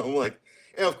 I'm like,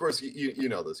 and of course, you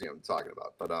know this, I'm talking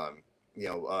about. But,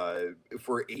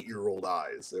 for 8-year-old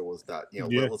eyes, it was not,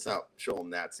 let's not show them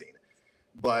that scene.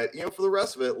 But, for the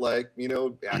rest of it, like,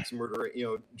 axe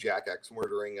murdering, Jack X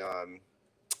murdering,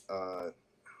 the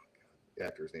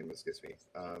actor's name escapes me.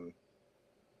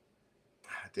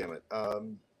 Damn it.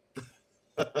 I'm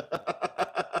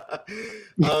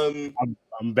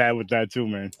bad with that too,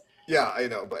 man. Yeah, I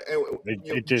know, but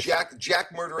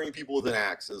Jack murdering people with an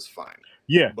axe is fine.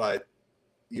 Yeah, but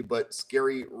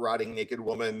scary rotting naked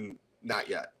woman, not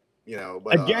yet.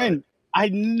 But again, I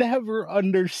never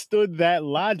understood that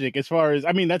logic. As far as,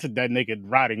 that's a dead naked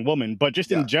rotting woman, but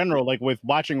just in general, like with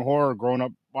watching horror, growing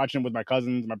up watching it with my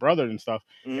cousins, my brother, and stuff,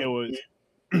 it was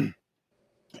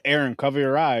Aaron, cover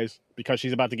your eyes because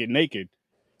she's about to get naked.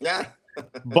 Yeah.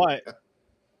 But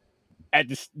at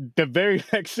the very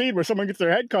next scene where someone gets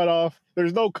their head cut off,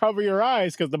 there's no cover your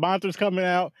eyes because the monster's coming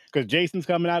out, because Jason's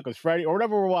coming out, because Freddy, or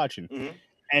whatever we're watching.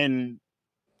 And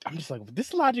I'm just like,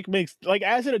 this logic makes, like,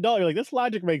 as an adult, you're like, this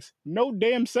logic makes no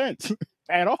damn sense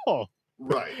at all.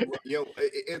 Right.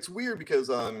 It's weird because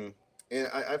and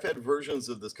I've had versions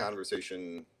of this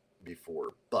conversation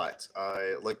before, but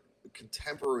like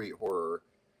contemporary horror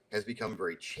has become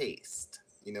very chaste.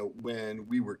 When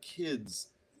we were kids,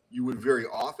 you would very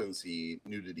often see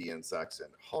nudity and sex in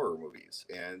horror movies,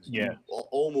 and you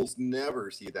almost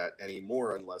never see that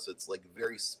anymore unless it's like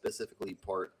very specifically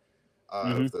part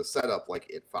of the setup, like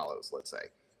It Follows, let's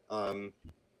say.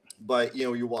 But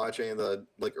you watch any of the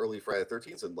like early Friday the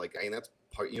 13th, and like, that's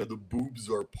part. The boobs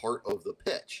are part of the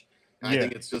pitch. And I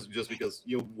think it's just because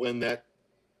when that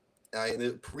in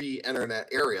the pre-internet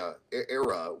era,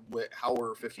 how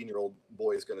are 15-year-old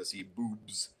boys going to see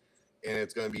boobs? And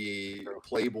it's going to be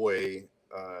Playboy,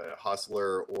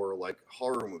 Hustler, or like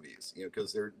horror movies,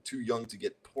 because they're too young to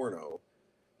get porno,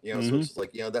 so it's just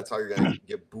like, that's how you're going to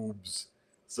get boobs.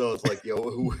 So it's like,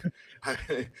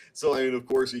 so of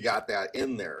course you got that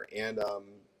in there. And,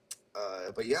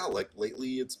 but yeah, like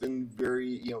lately it's been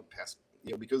very, past,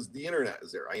 because the internet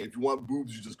is there. If you want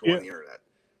boobs, you just go on the internet.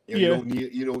 You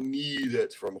don't need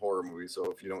it from horror movies. So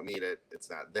if you don't need it,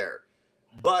 it's not there.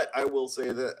 But I will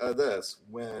say that this,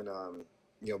 when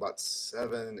about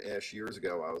 7-ish years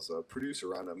ago, I was a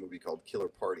producer on a movie called Killer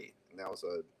Party, and that was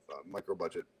a micro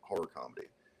budget horror comedy.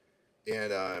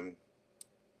 And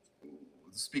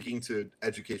speaking to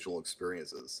educational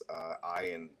experiences, I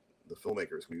and the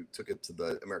filmmakers, we took it to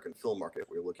the American film market.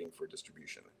 We were looking for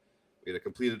distribution. We had a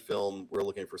completed film. We were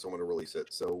looking for someone to release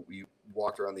it. So we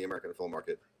walked around the American film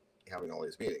market having all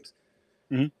these meetings.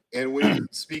 And when you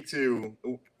speak to,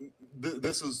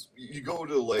 this is, you go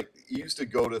to like, you used to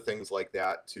go to things like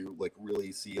that to like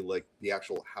really see like the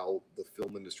actual how the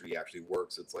film industry actually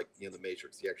works. It's like, you know, the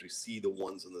Matrix, you actually see the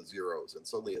ones and the zeros, and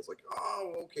suddenly it's like,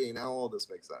 oh, okay, now all this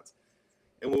makes sense.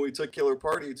 And when we took Killer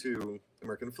Party to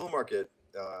American Film Market,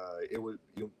 it would,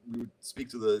 you know, we would speak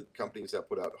to the companies that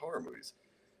put out horror movies.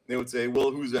 They would say,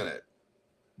 well, who's in it?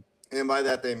 And by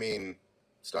that they mean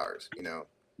stars, you know.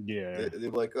 Yeah. They'd be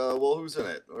like, well, who's in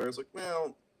it? Or it's like,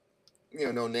 well, you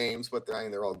know, no names, but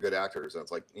they're all good actors. And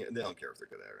it's like, you know, they don't care if they're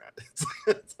good or not.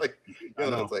 It's like, you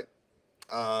know, it's like,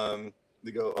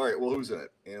 they go, all right, well, who's in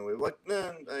it? And we're like,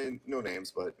 nah, no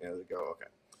names, but you know, they go, okay.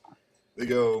 They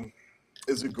go,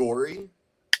 is it gory?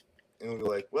 And we're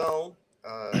like, well,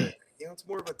 you know, it's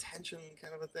more of a tension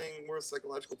kind of a thing, more a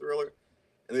psychological thriller.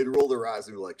 And they'd roll their eyes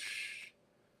and be like, shh,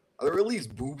 are there at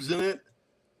least boobs in it?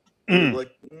 And we're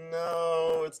like,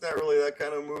 no, it's not really that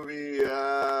kind of movie.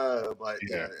 But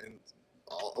yeah, and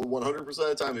 100% of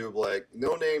the time, they would be like,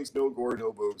 no names, no gore,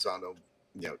 no boobs, on no,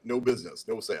 you know, no business,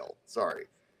 no sale. Sorry.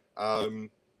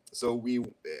 So we,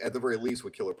 at the very least,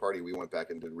 with Killer Party, we went back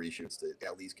and did reshoots to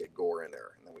at least get gore in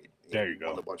there, and then we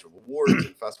won a bunch of awards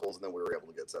and festivals, and then we were able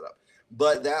to get set up.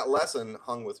 But that lesson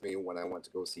hung with me when I went to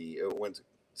go when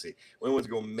I went to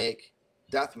go make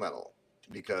death metal,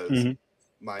 because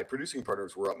my producing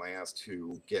partners were up my ass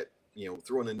to get, you know,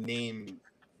 throw in a name,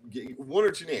 get one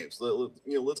or two names. You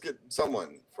know, let's get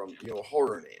someone from, you know, a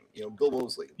horror name, you know, Bill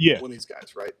Moseley, one of these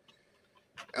guys, right?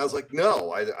 I was like,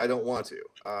 no, I don't want to.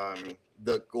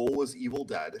 The goal was Evil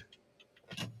Dead,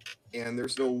 and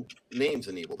there's no names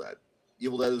in Evil Dead.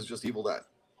 Evil Dead is just Evil Dead.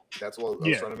 That's what I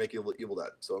was trying to make Evil Dead.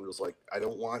 So I'm just like, I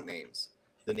don't want names.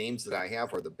 The names that I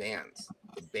have are the bands.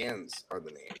 The bands are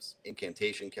the names.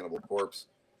 Incantation, Cannibal Corpse,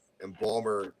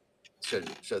 Embalmer, Sheds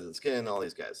the Skin, all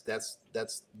these guys. That's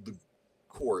the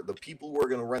core. The people who are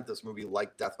going to rent this movie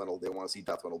like death metal. They want to see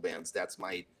death metal bands. That's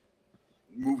my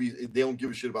movie. They don't give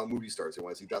a shit about movie stars. They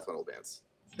want to see death metal bands.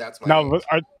 That's my now.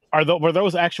 Were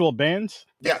those actual bands?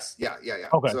 Yes, yeah.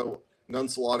 Okay. So None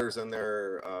Slaughter's in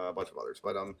there, a bunch of others,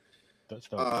 but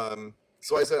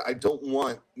so I said I don't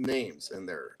want names in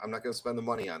there. I'm not going to spend the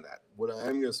money on that. What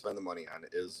I'm going to spend the money on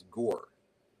is gore.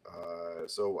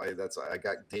 So I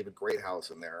got David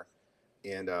Greathouse in there,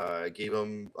 and I gave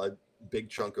him a big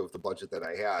chunk of the budget that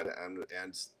I had, and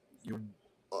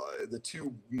the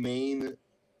two main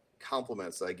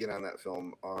compliments that I get on that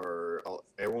film are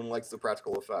everyone likes the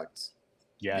practical effects.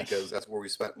 Yes. Because that's where we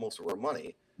spent most of our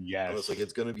money. Yes. And it's like,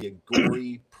 it's going to be a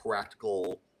gory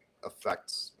practical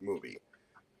effects movie.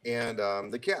 And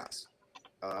the cast,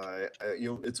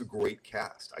 you know, it's a great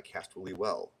cast. I cast really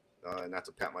well. Not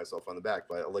to pat myself on the back,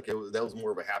 but like that was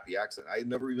more of a happy accident. I had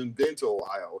never even been to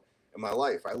Ohio in my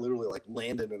life. I literally like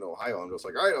landed in Ohio and just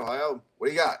like, all right, Ohio, what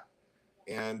do you got?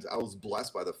 And I was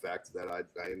blessed by the fact that I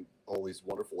all these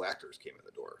wonderful actors came in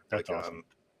the door. That's awesome.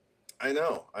 I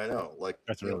know. Like,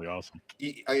 that's really awesome.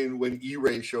 I mean, when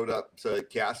E-Ray showed up to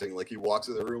casting, like he walks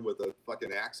in the room with a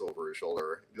fucking axe over his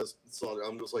shoulder.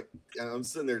 I'm just like, and I'm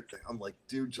sitting there. I'm like,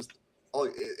 dude,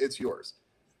 it's yours.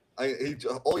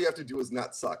 All you have to do is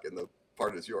not suck, and the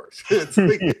part is yours.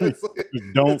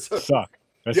 Don't suck.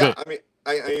 That's it.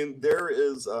 I mean,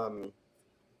 there's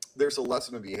a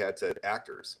lesson to be had to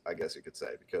actors, I guess you could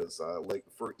say, because like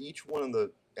for each one of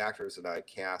the actors that I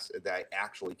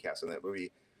actually cast in that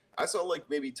movie, I saw like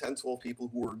maybe 10, 12 people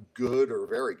who were good or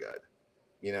very good.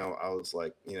 You know, I was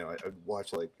like, you know, I'd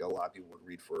watch like a lot of people would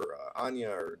read for Anya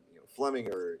or, you know, Fleming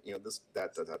or, you know,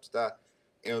 that.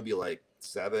 And it would be like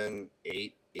 7,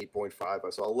 8, 8.5. I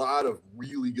saw a lot of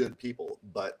really good people,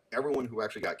 but everyone who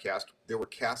actually got cast, they were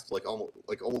cast like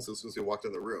almost as soon as they walked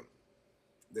in the room.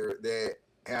 They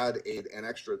had an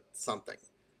extra something.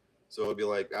 So it'd be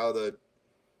like out of the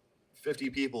 50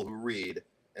 people who read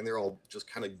and they're all just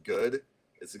kind of good,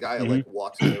 it's the guy that like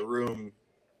walks in the room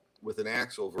with an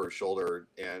axe over his shoulder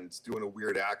and doing a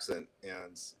weird accent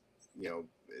and, you know,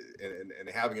 and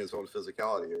having his own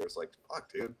physicality. It's like,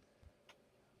 fuck, dude.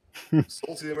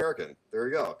 Soul to the American. There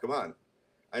you go. Come on.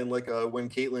 And like when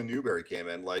Caitlin Newberry came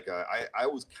in, like I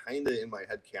was kind of in my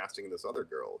head casting this other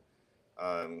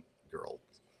woman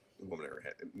in her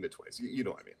head, mid-20s. You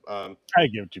know what I mean. I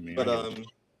get what you mean. But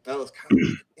I was kind of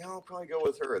like, you know, I'll probably go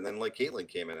with her. And then like Caitlin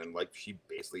came in and like she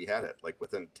basically had it like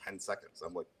within 10 seconds.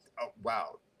 I'm like, oh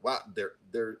wow,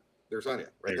 there's Anya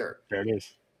right there. There it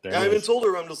is. I even told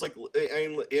her, I'm just like,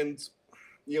 and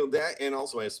you know that, and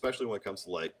also especially when it comes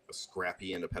to like a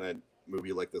scrappy independent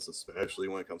movie like this, especially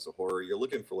when it comes to horror, you're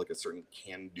looking for like a certain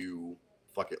can-do,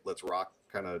 fuck it, let's rock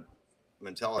kind of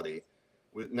mentality.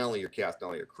 with not only your cast, not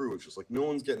only your crew. It's just like no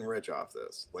one's getting rich off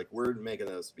this. Like we're making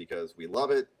this because we love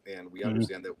it and we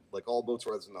understand that like all boats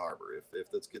rise in the harbor.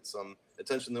 If this gets some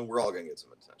attention, then we're all gonna get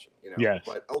some attention, you know. Yes.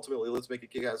 But ultimately, let's make a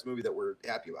kick-ass movie that we're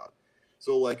happy about.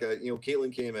 So like, you know,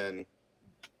 Caitlin came in,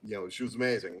 you know, she was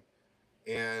amazing,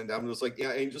 and I'm just like,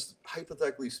 yeah, and just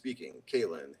hypothetically speaking,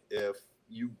 Caitlin, if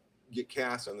you get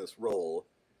cast on this role,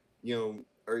 you know,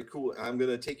 are you cool? I'm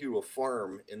gonna take you to a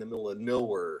farm in the middle of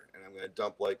nowhere, and I'm gonna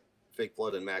dump like fake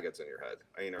blood and maggots in your head.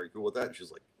 I mean, are you cool with that? And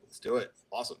she's like, let's do it.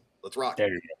 Awesome. Let's rock.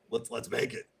 There you go. Let's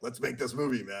make it. Let's make this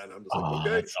movie, man. I'm just like, okay.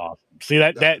 That's awesome. See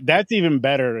that's even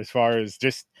better as far as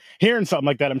just hearing something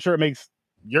like that. I'm sure it makes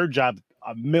your job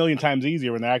a million times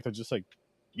easier when the actor's just like,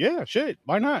 yeah, shit,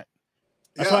 why not?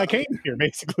 That's why I came here,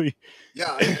 basically.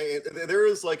 Yeah, there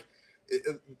is like,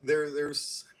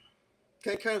 there's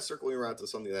kind of circling around to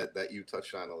something that you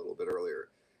touched on a little bit earlier,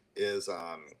 is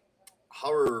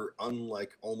horror,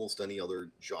 unlike almost any other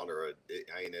genre,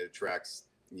 it attracts,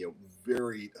 you know,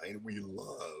 we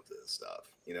love this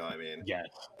stuff, you know what I mean? Yes.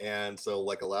 And so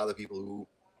like a lot of the people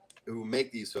who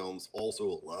make these films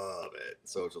also love it.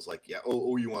 So it's just like, yeah,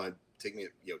 oh, you want to take me at,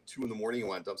 you know, 2 a.m, you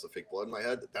want to dump some fake blood in my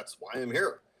head? That's why I'm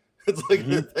here. It's like,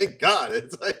 thank God.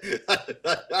 It's like,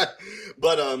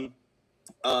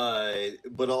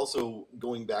 but also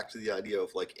going back to the idea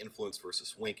of like influence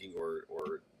versus winking or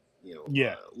you know,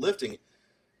 lifting.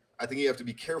 I think you have to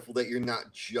be careful that you're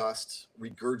not just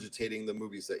regurgitating the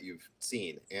movies that you've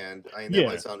seen. And I mean, that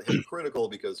might sound hypocritical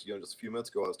because, you know, just a few minutes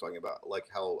ago I was talking about like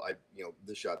how I, you know,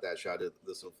 this shot, that shot,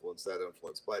 this influence, that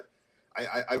influence. But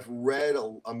I've read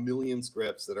a million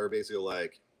scripts that are basically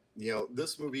like, you know,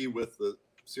 this movie with the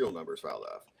serial numbers filed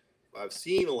off. I've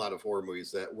seen a lot of horror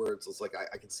movies where it's just like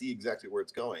I can see exactly where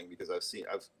it's going because I've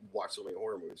watched so many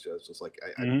horror movies. So it's just like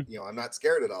I you know, I'm not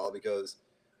scared at all because,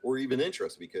 or even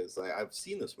interested because I've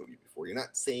seen this movie before. You're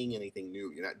not saying anything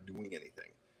new. You're not doing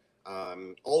anything.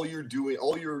 All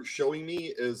you're showing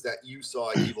me is that you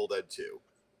saw Evil Dead 2.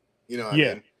 You know what I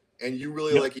mean? And you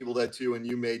really like Evil Dead 2, and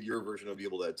you made your version of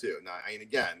Evil Dead 2. Now, I mean,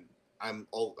 again, I'm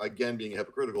being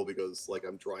hypocritical because like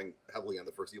I'm drawing heavily on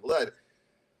the first Evil Dead.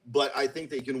 But I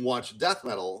think they can watch Death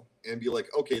Metal and be like,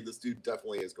 okay, this dude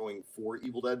definitely is going for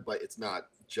Evil Dead, but it's not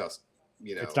just,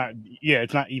 you know. It's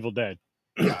not Evil Dead.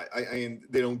 Yeah, I mean,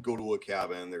 they don't go to a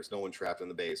cabin. There's no one trapped in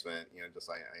the basement, you know, just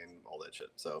and all that shit.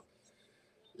 So,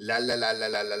 la la la la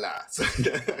la la la.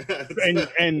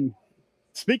 and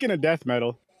speaking of Death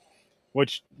Metal,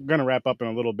 which we're gonna wrap up in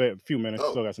a little bit, a few minutes,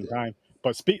 still got some time.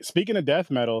 But speaking of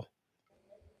Death Metal,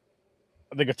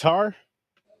 the guitar.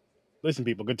 Listen,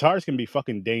 people, guitars can be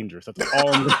fucking dangerous. That's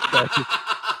all I'm gonna say.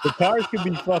 Guitars can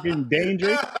be fucking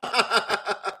dangerous.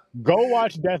 Go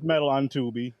watch Death Metal on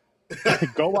Tubi.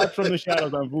 Go watch From the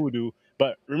Shadows on Vudu.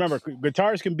 But remember,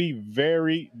 guitars can be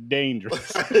very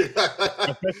dangerous,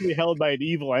 especially held by an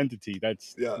evil entity.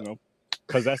 That's you know,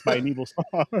 possessed by an evil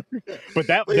song. But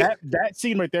that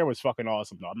scene right there was fucking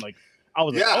awesome. Though I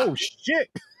was like, oh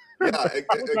shit. Yeah,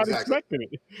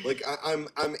 exactly. Like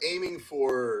I'm aiming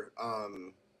for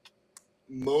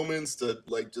moments to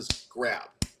like just grab.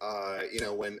 You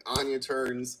know, when Anya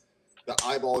turns, the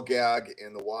eyeball gag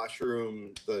in the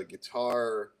washroom, the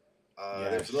guitar.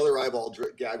 There's another eyeball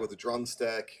gag with a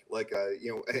drumstick, like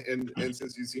you know, and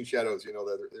since you've seen Shadows, you know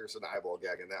that there's an eyeball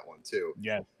gag in that one too.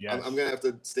 Yeah. I'm gonna have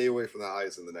to stay away from the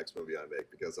eyes in the next movie I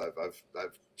make because I've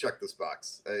checked this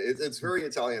box. It's very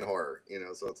Italian horror, you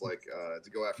know, so it's like to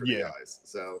go after the eyes.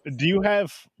 So do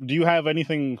you have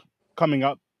anything coming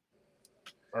up?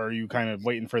 Or are you kind of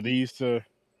waiting for these to?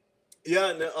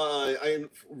 Yeah, no,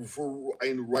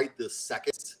 I'm right this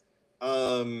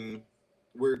second.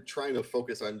 We're trying to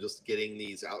focus on just getting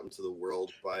these out into the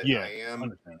world, but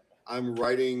I'm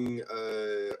writing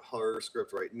a horror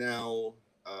script right now.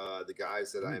 The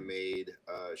guys that I made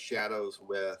Shadows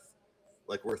with,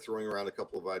 like we're throwing around a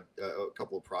couple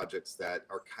of projects that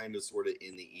are kind of sort of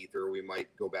in the ether. We might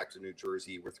go back to New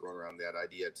Jersey. We're throwing around that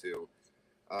idea too.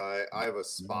 I have a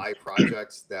spy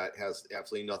project that has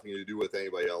absolutely nothing to do with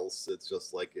anybody else. It's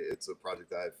just like it's a project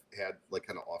that I've had like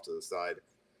kind of off to the side.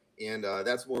 And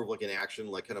that's more of like an action,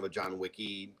 like kind of a John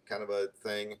Wicky kind of a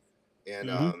thing.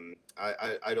 And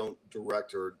I don't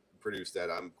direct or produce that.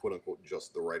 I'm quote unquote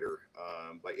just the writer.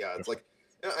 But yeah, it's like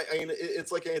I mean,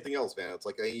 it's like anything else, man. It's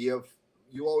like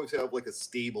you always have like a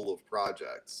stable of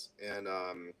projects, and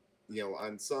you know,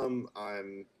 on some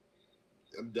I'm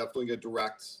definitely gonna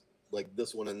direct like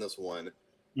this one and this one.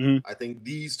 I think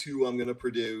these two I'm gonna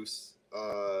produce.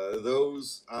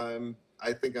 Those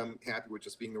I think I'm happy with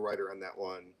just being the writer on that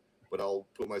one. but I'll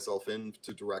put myself in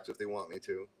to direct if they want me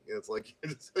to. It's like,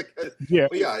 but it's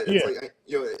like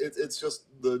it's just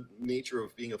the nature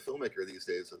of being a filmmaker these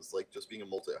days. It's like just being a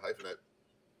multi hyphenate,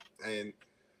 and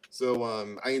so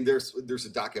I mean, there's a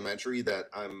documentary that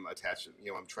I'm attached.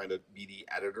 I'm trying to be the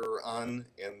editor on,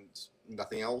 and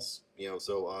nothing else.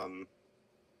 So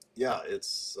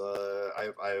it's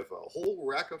I have a whole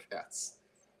rack of hats.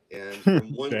 And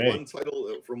from one title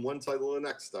to the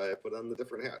next, I put on the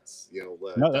different hats.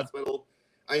 Death metal.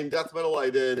 Death metal. I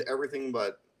did everything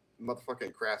but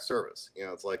motherfucking craft service.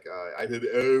 It's like I did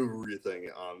everything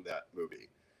on that movie.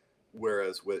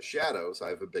 Whereas with Shadows, I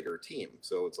have a bigger team.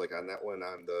 So it's like on that one,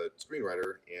 I'm the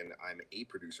screenwriter and I'm a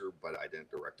producer, but I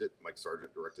didn't direct it. Mike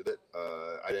Sargent directed it.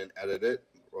 I didn't edit it.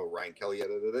 Well, Ryan Kelly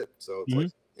edited it. So it's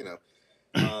like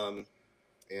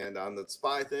and on the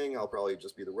spy thing, I'll probably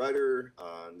just be the writer.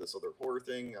 On this other horror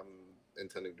thing, I'm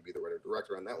intending to be the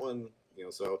writer-director on that one.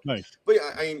 So nice. But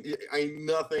yeah, I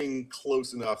nothing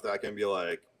close enough that I can be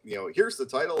like, here's the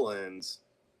title, and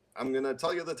I'm gonna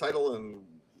tell you the title, and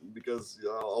because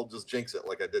I'll just jinx it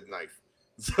like I did Knife.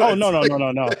 So no.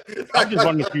 I just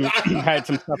wondering if you had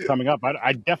some stuff coming up.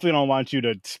 I definitely don't want you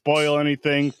to spoil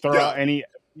anything, throw out any.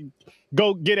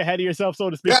 Go get ahead of yourself, so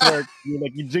to speak, where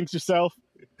you jinx yourself.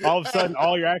 All of a sudden,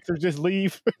 all your actors just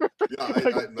leave.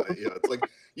 It's like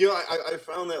I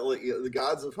found that like the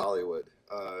gods of Hollywood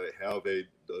have a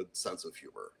sense of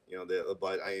humor.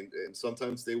 And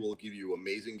sometimes they will give you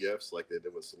amazing gifts, like they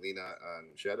did with Selena on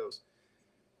Shadows,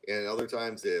 and other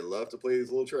times they love to play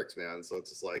these little tricks, man. So it's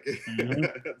just like,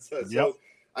 so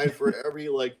for every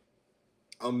like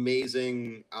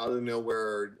amazing out of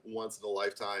nowhere once in a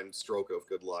lifetime stroke of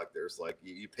good luck, there's like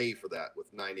you pay for that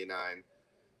with 99.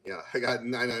 I got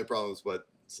 99 problems, but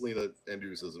Selena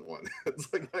Andrews isn't one.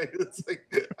 It's like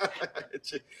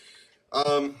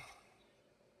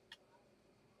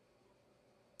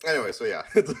anyway, so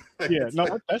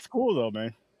no, that's cool though,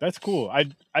 man. That's cool.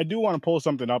 I do want to pull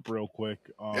something up real quick.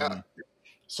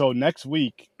 So next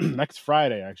week, next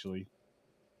Friday, actually,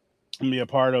 I'm gonna be a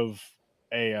part of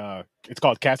it's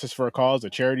called Cast for a Cause, a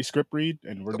charity script read,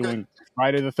 and we're doing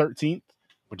Friday the 13th,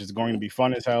 which is going to be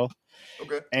fun as hell.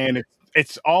 Okay. And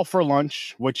it's all for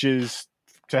lunch, which is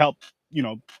to help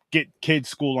get kids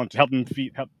school lunch, help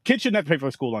kids shouldn't have to pay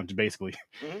for school lunch, basically.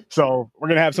 So we're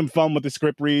gonna have some fun with the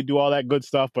script read, do all that good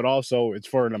stuff, but also it's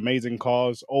for an amazing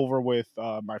cause over with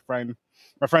my friends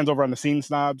over on the Scene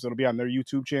Snobs. It'll be on their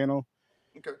YouTube channel.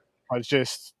 Okay. It's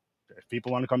just if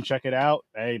people want to come check it out,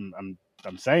 hey,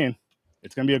 I'm saying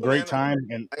it's gonna be a great time,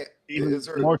 and even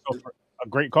more so for a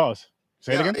great cause.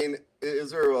 Say it again. I mean,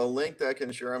 is there a link that I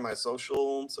can share on my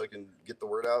social so I can get the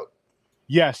word out?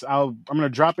 Yes, I'm gonna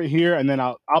drop it here, and then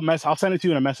I'll send it to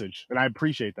you in a message, and I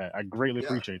appreciate that. I greatly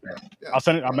appreciate that.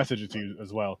 Yeah. I'll message it to you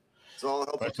as well. So I'll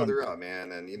help each other out,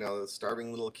 man. And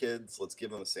starving little kids, let's give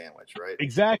them a sandwich, right?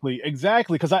 Exactly.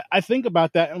 Because I think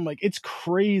about that, and I'm like, it's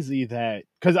crazy that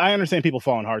because I understand people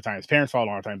fall in hard times. Parents fall in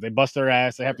hard times. They bust their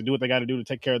ass. They have to do what they got to do to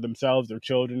take care of themselves, their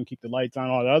children, keep the lights on,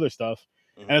 all the other stuff.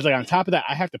 And it's like on top of that,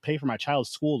 I have to pay for my child's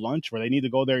school lunch where they need to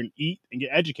go there and eat and get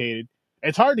educated.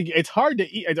 It's hard to eat. It's hard to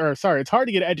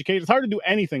get educated. It's hard to do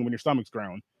anything when your stomach's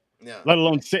growling. Yeah. Let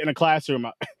alone sit in a classroom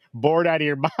bored out of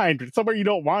your mind, somewhere you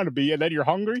don't want to be, and then you're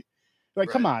hungry. Like,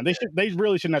 come on, they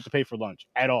really shouldn't have to pay for lunch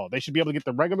at all. They should be able to get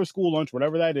the regular school lunch,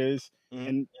 whatever that is,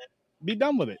 and be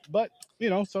done with it. But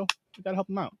so you gotta help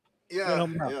them out. Yeah.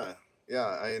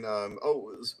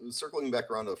 Circling back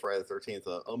around to Friday the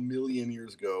 13th, a million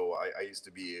years ago, I used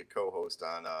to be a co-host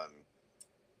on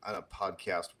a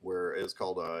podcast where it's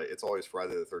called It's Always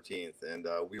Friday the 13th, and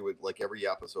we would like every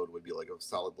episode would be like a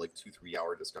solid like 2-3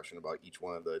 hour discussion about each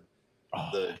one of the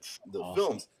awesome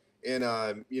films. And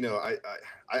I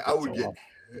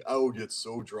would get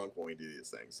so drunk when we do these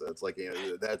things. So it's like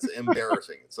that's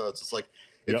embarrassing. So it's just like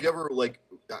if you ever like,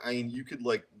 you could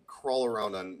like crawl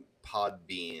around on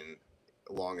Podbean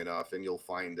long enough, and you'll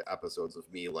find episodes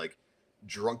of me like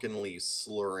drunkenly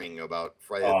slurring about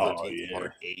Friday the 13th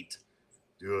Part 8.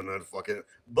 Doing that fucking,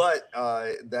 but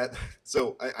that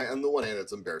so I on the one hand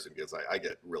it's embarrassing because I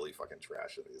get really fucking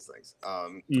trash at these things.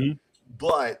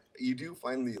 But you do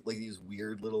find these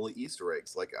weird little Easter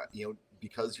eggs, like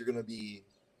because you're gonna be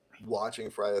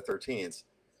watching Friday the 13th.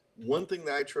 One thing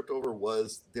that I tripped over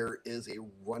was there is a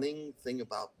running thing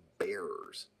about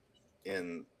bears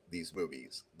in these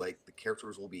movies. Like the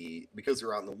characters will be, because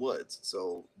they're out in the woods,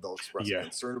 so they'll express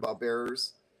concern about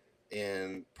bears.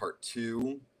 In Part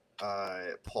 2.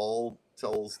 Paul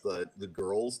tells the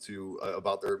girls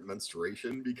about their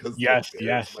menstruation because the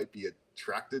bears might be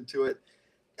attracted to it.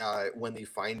 When they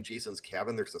find Jason's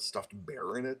cabin, there's a stuffed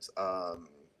bear in it.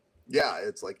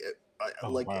 It's like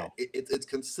Wow. It's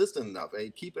consistent enough.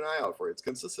 I keep an eye out for it. It's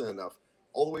consistent enough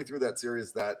all the way through that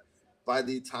series that by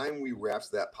the time we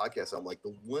wrapped that podcast, I'm like,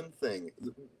 the one thing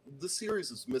the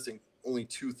series is missing only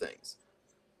two things.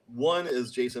 One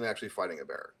is Jason actually fighting a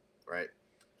bear, right?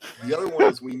 The other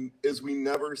one is we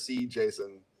never see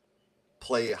Jason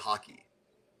play hockey.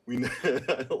 We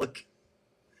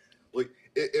like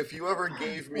if you ever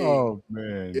gave me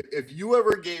if you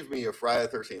ever gave me a Friday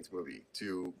the 13th movie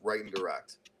to write and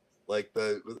direct, like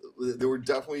there would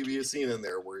definitely be a scene in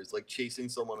there where he's like chasing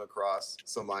someone across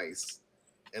some ice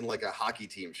and like a hockey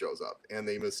team shows up and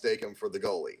they mistake him for the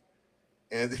goalie.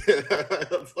 And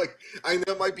it's like,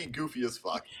 that might be goofy as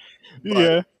fuck,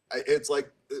 but it's like,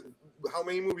 how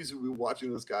many movies have we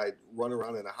watching this guy run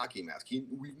around in a hockey mask?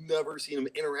 We've never seen him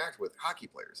interact with hockey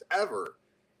players ever.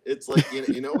 It's like,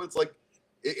 it's like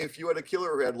if you had a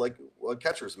killer who had like a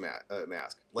catcher's mask,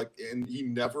 like, and he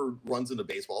never runs into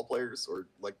baseball players or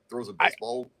like throws a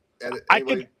baseball at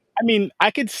anybody.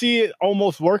 I could see it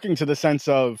almost working to the sense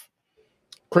of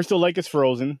Crystal Lake is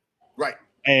frozen, right?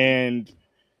 And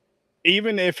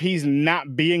even if he's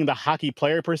not being the hockey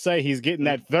player per se, he's getting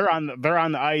that they're on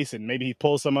the ice, and maybe he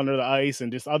pulls some under the ice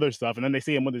and just other stuff, and then they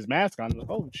see him with his mask on. Like,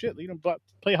 oh shit, you don't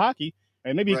play hockey,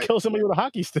 and maybe he kills somebody with a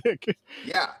hockey stick.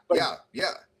 Yeah.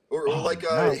 Or like,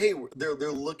 hey,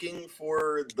 they're looking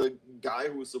for the guy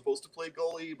who was supposed to play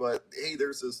goalie, but hey,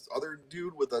 there's this other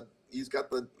dude he's got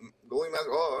the goalie mask.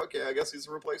 Oh, okay, I guess he's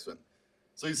a replacement.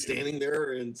 So he's standing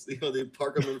there, and they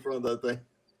park him in front of that thing.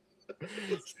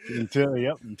 until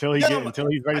he's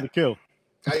ready to kill.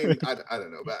 I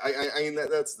don't know, but I mean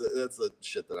that's the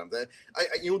shit that I'm. The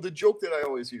joke that I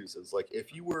always use is like,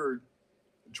 if you were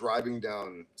driving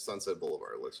down Sunset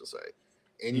Boulevard, let's just say,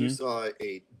 and you saw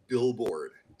a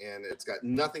billboard and it's got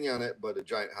nothing on it but a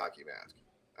giant hockey mask.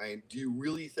 I mean, do you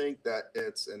really think that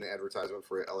it's an advertisement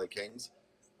for LA Kings,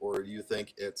 or do you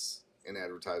think it's an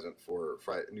advertisement for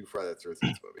new Friday the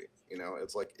 13th movie?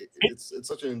 It's like it's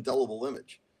such an indelible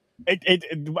image. I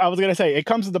was gonna say, it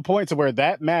comes to the point to where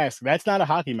that mask, that's not a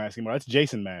hockey mask anymore. That's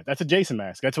Jason mask. That's a Jason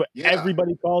mask. That's what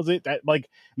everybody calls it. That, like,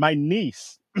 my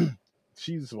niece,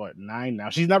 she's 9 now.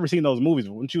 She's never seen those movies.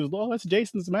 When she was little, that's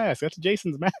Jason's mask. That's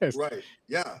Jason's mask. Right.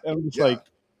 Yeah. And I'm just like,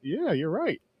 yeah, you're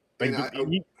right. Like,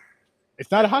 it's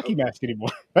not a hockey mask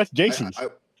anymore. That's Jason's.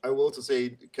 I will to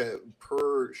say,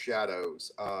 per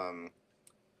Shadows, the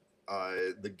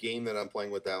game that I'm playing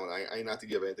with that one, I not to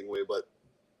give anything away, but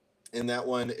in that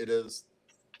one, it is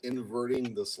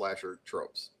inverting the slasher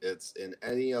tropes. It's in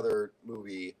any other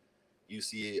movie, you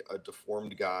see a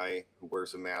deformed guy who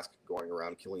wears a mask going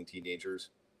around killing teenagers.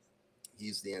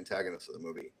 He's the antagonist of the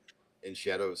movie. In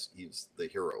Shadows, he's the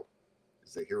hero.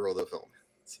 He's the hero of the film.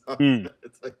 So,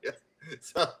 it's like,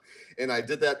 and I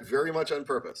did that very much on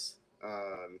purpose.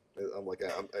 I'm like,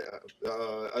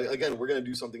 again, we're gonna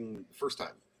do something first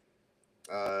time.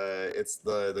 It's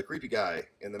the creepy guy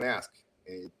in the mask.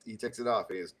 And he takes it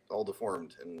off, and he's all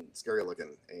deformed and scary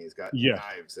looking, and he's got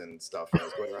knives and stuff, and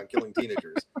he's going around killing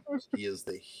teenagers. He is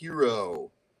the hero.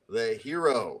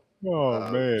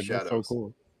 Oh man, Shadows. That's so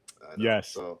cool. Yes.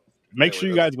 So make sure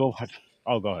you guys go.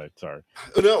 Oh, go ahead. Sorry.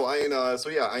 No, I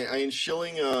am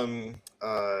shilling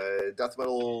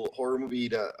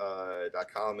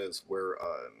deathmetalhorrormovie.com is where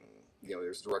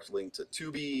there's a direct link to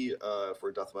Tubi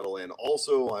for death metal, and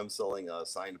also I'm selling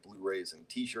signed Blu-rays and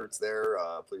T-shirts there.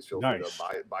 Please feel free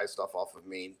to buy stuff off of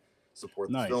me,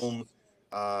 support the film,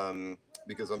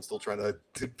 because I'm still trying to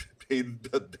pay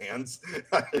the bands.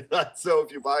 So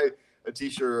if you buy a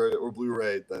T-shirt or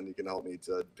Blu-ray, then you can help me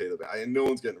to pay the band. No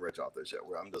one's getting rich off this shit.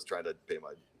 Where I'm just trying to pay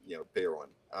my pay everyone.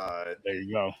 There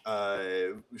you go.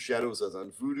 Shadows is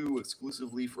on Vudu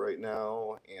exclusively for right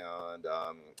now, and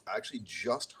I actually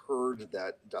just heard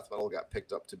that death metal got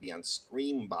picked up to be on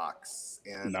Screambox,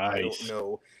 and I don't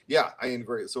know. Yeah, I am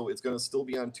great. So it's going to still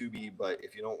be on Tubi, but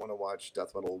if you don't want to watch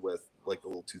death metal with like the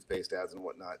little toothpaste ads and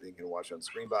whatnot, then you can watch it on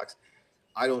Screambox.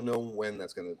 I don't know when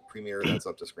that's going to premiere. That's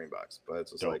up to Screambox, but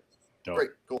it's just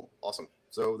great, cool, awesome.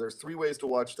 So there's 3 ways to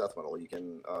watch death metal. You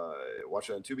can watch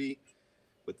it on Tubi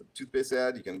with the toothpaste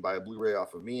ad. You can buy a Blu-ray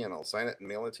off of me, and I'll sign it and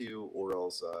mail it to you. Or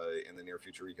else, in the near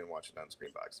future, you can watch it on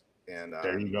Screambox. And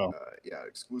there you go.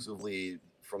 Exclusively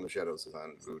from the Shadows is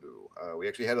on Vudu. We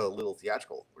actually had a little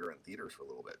theatrical. We were in theaters for a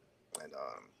little bit, and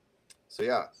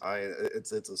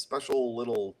it's a special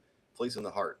little place in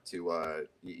the heart to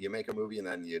you make a movie and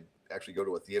then you actually go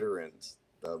to a theater and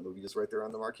the movie is right there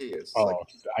on the marquee. It's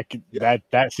I could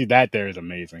that there is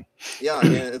amazing. Yeah,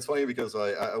 and it's funny because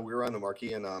we were on the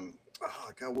marquee, and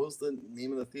what was the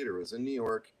name of the theater? It was in New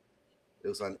York. It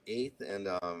was on 8th, and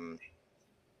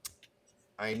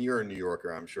I mean, you're a New Yorker.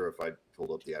 I'm sure if I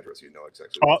pulled up the address, you know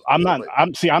exactly Oh, where I'm it's at.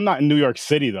 not. But I'm not in New York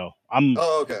City though. I'm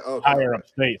oh, okay, okay, higher okay.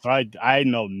 upstate, so I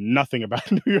know nothing about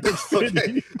New York Okay,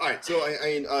 City. all right.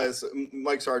 So so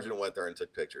Mike Sargent went there and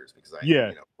took pictures because Yeah,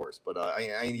 of course. But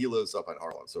he lives up in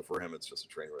Harlem, so for him, it's just a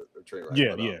train ride.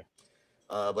 yeah, yeah.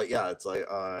 But yeah, it's like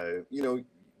you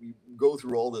go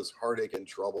through all this heartache and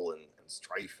trouble and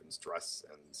strife and stress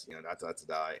and not to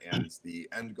die, and the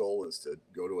end goal is to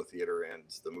go to a theater, and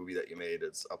the movie that you made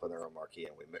is up on their own marquee,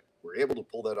 and we're able to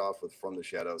pull that off with From the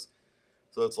Shadows.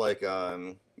 So it's like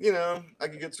I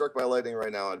could get struck by lightning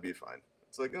right now, I'd be fine.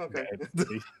 It's like okay, See,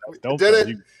 I that's dope did though.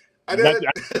 it. I You did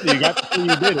got it. you got to say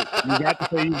you did it. You got to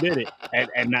say you did it.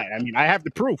 And I mean, I have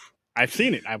the proof. I've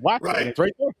seen it. I've watched it, and Right. it's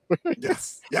right there.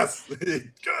 Yes. Yes.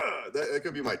 That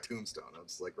could be my tombstone. I'm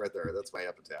just like right there. That's my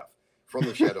epitaph. From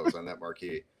the Shadows on that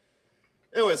marquee.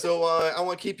 Anyway, so I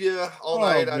want to keep you all Oh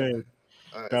night. man,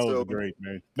 that was So great,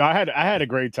 man. No, I had a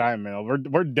great time, man.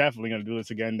 We're definitely gonna do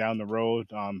this again down the road.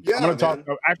 I'm yeah, gonna talk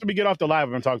man. after we get off the live.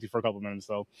 I'm gonna talk to you for a couple minutes,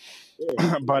 though.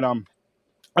 Yeah. But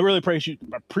I really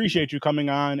appreciate you coming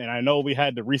on, and I know we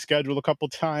had to reschedule a couple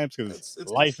times because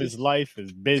life is yeah.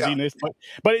 busyness.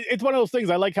 But it's one of those things.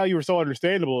 I like how you were so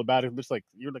understandable about it. Just like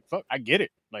you're like, fuck, I get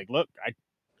it. Like, look,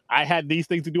 I had these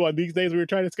things to do on these days we were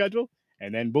trying to schedule,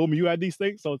 and then boom, you had these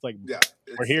things. So it's like Yeah.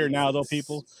 we're here now, though,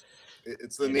 people.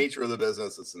 It's the nature of the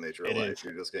business. It's the nature of It life. is.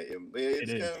 You're just gonna, It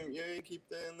just is. kind of, you keep,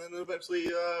 and then eventually,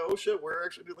 oh shit, we're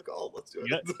actually doing the call. Let's do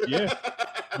Yeah, it.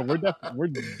 yeah. But we're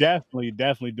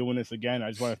definitely doing this again. I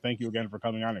just want to thank you again for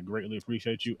coming on. I greatly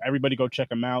appreciate you. Everybody, go check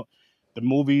them out. The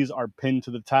movies are pinned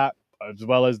to the top, as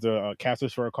well as the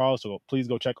casters for a call. So please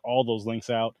go check all those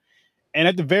links out, and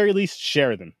at the very least,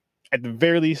 share them. At the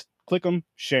very least, click them,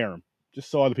 share them, just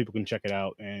so other people can check it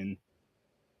out. And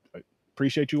I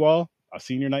appreciate you all. I'll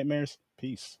see you in your nightmares.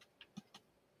 Peace.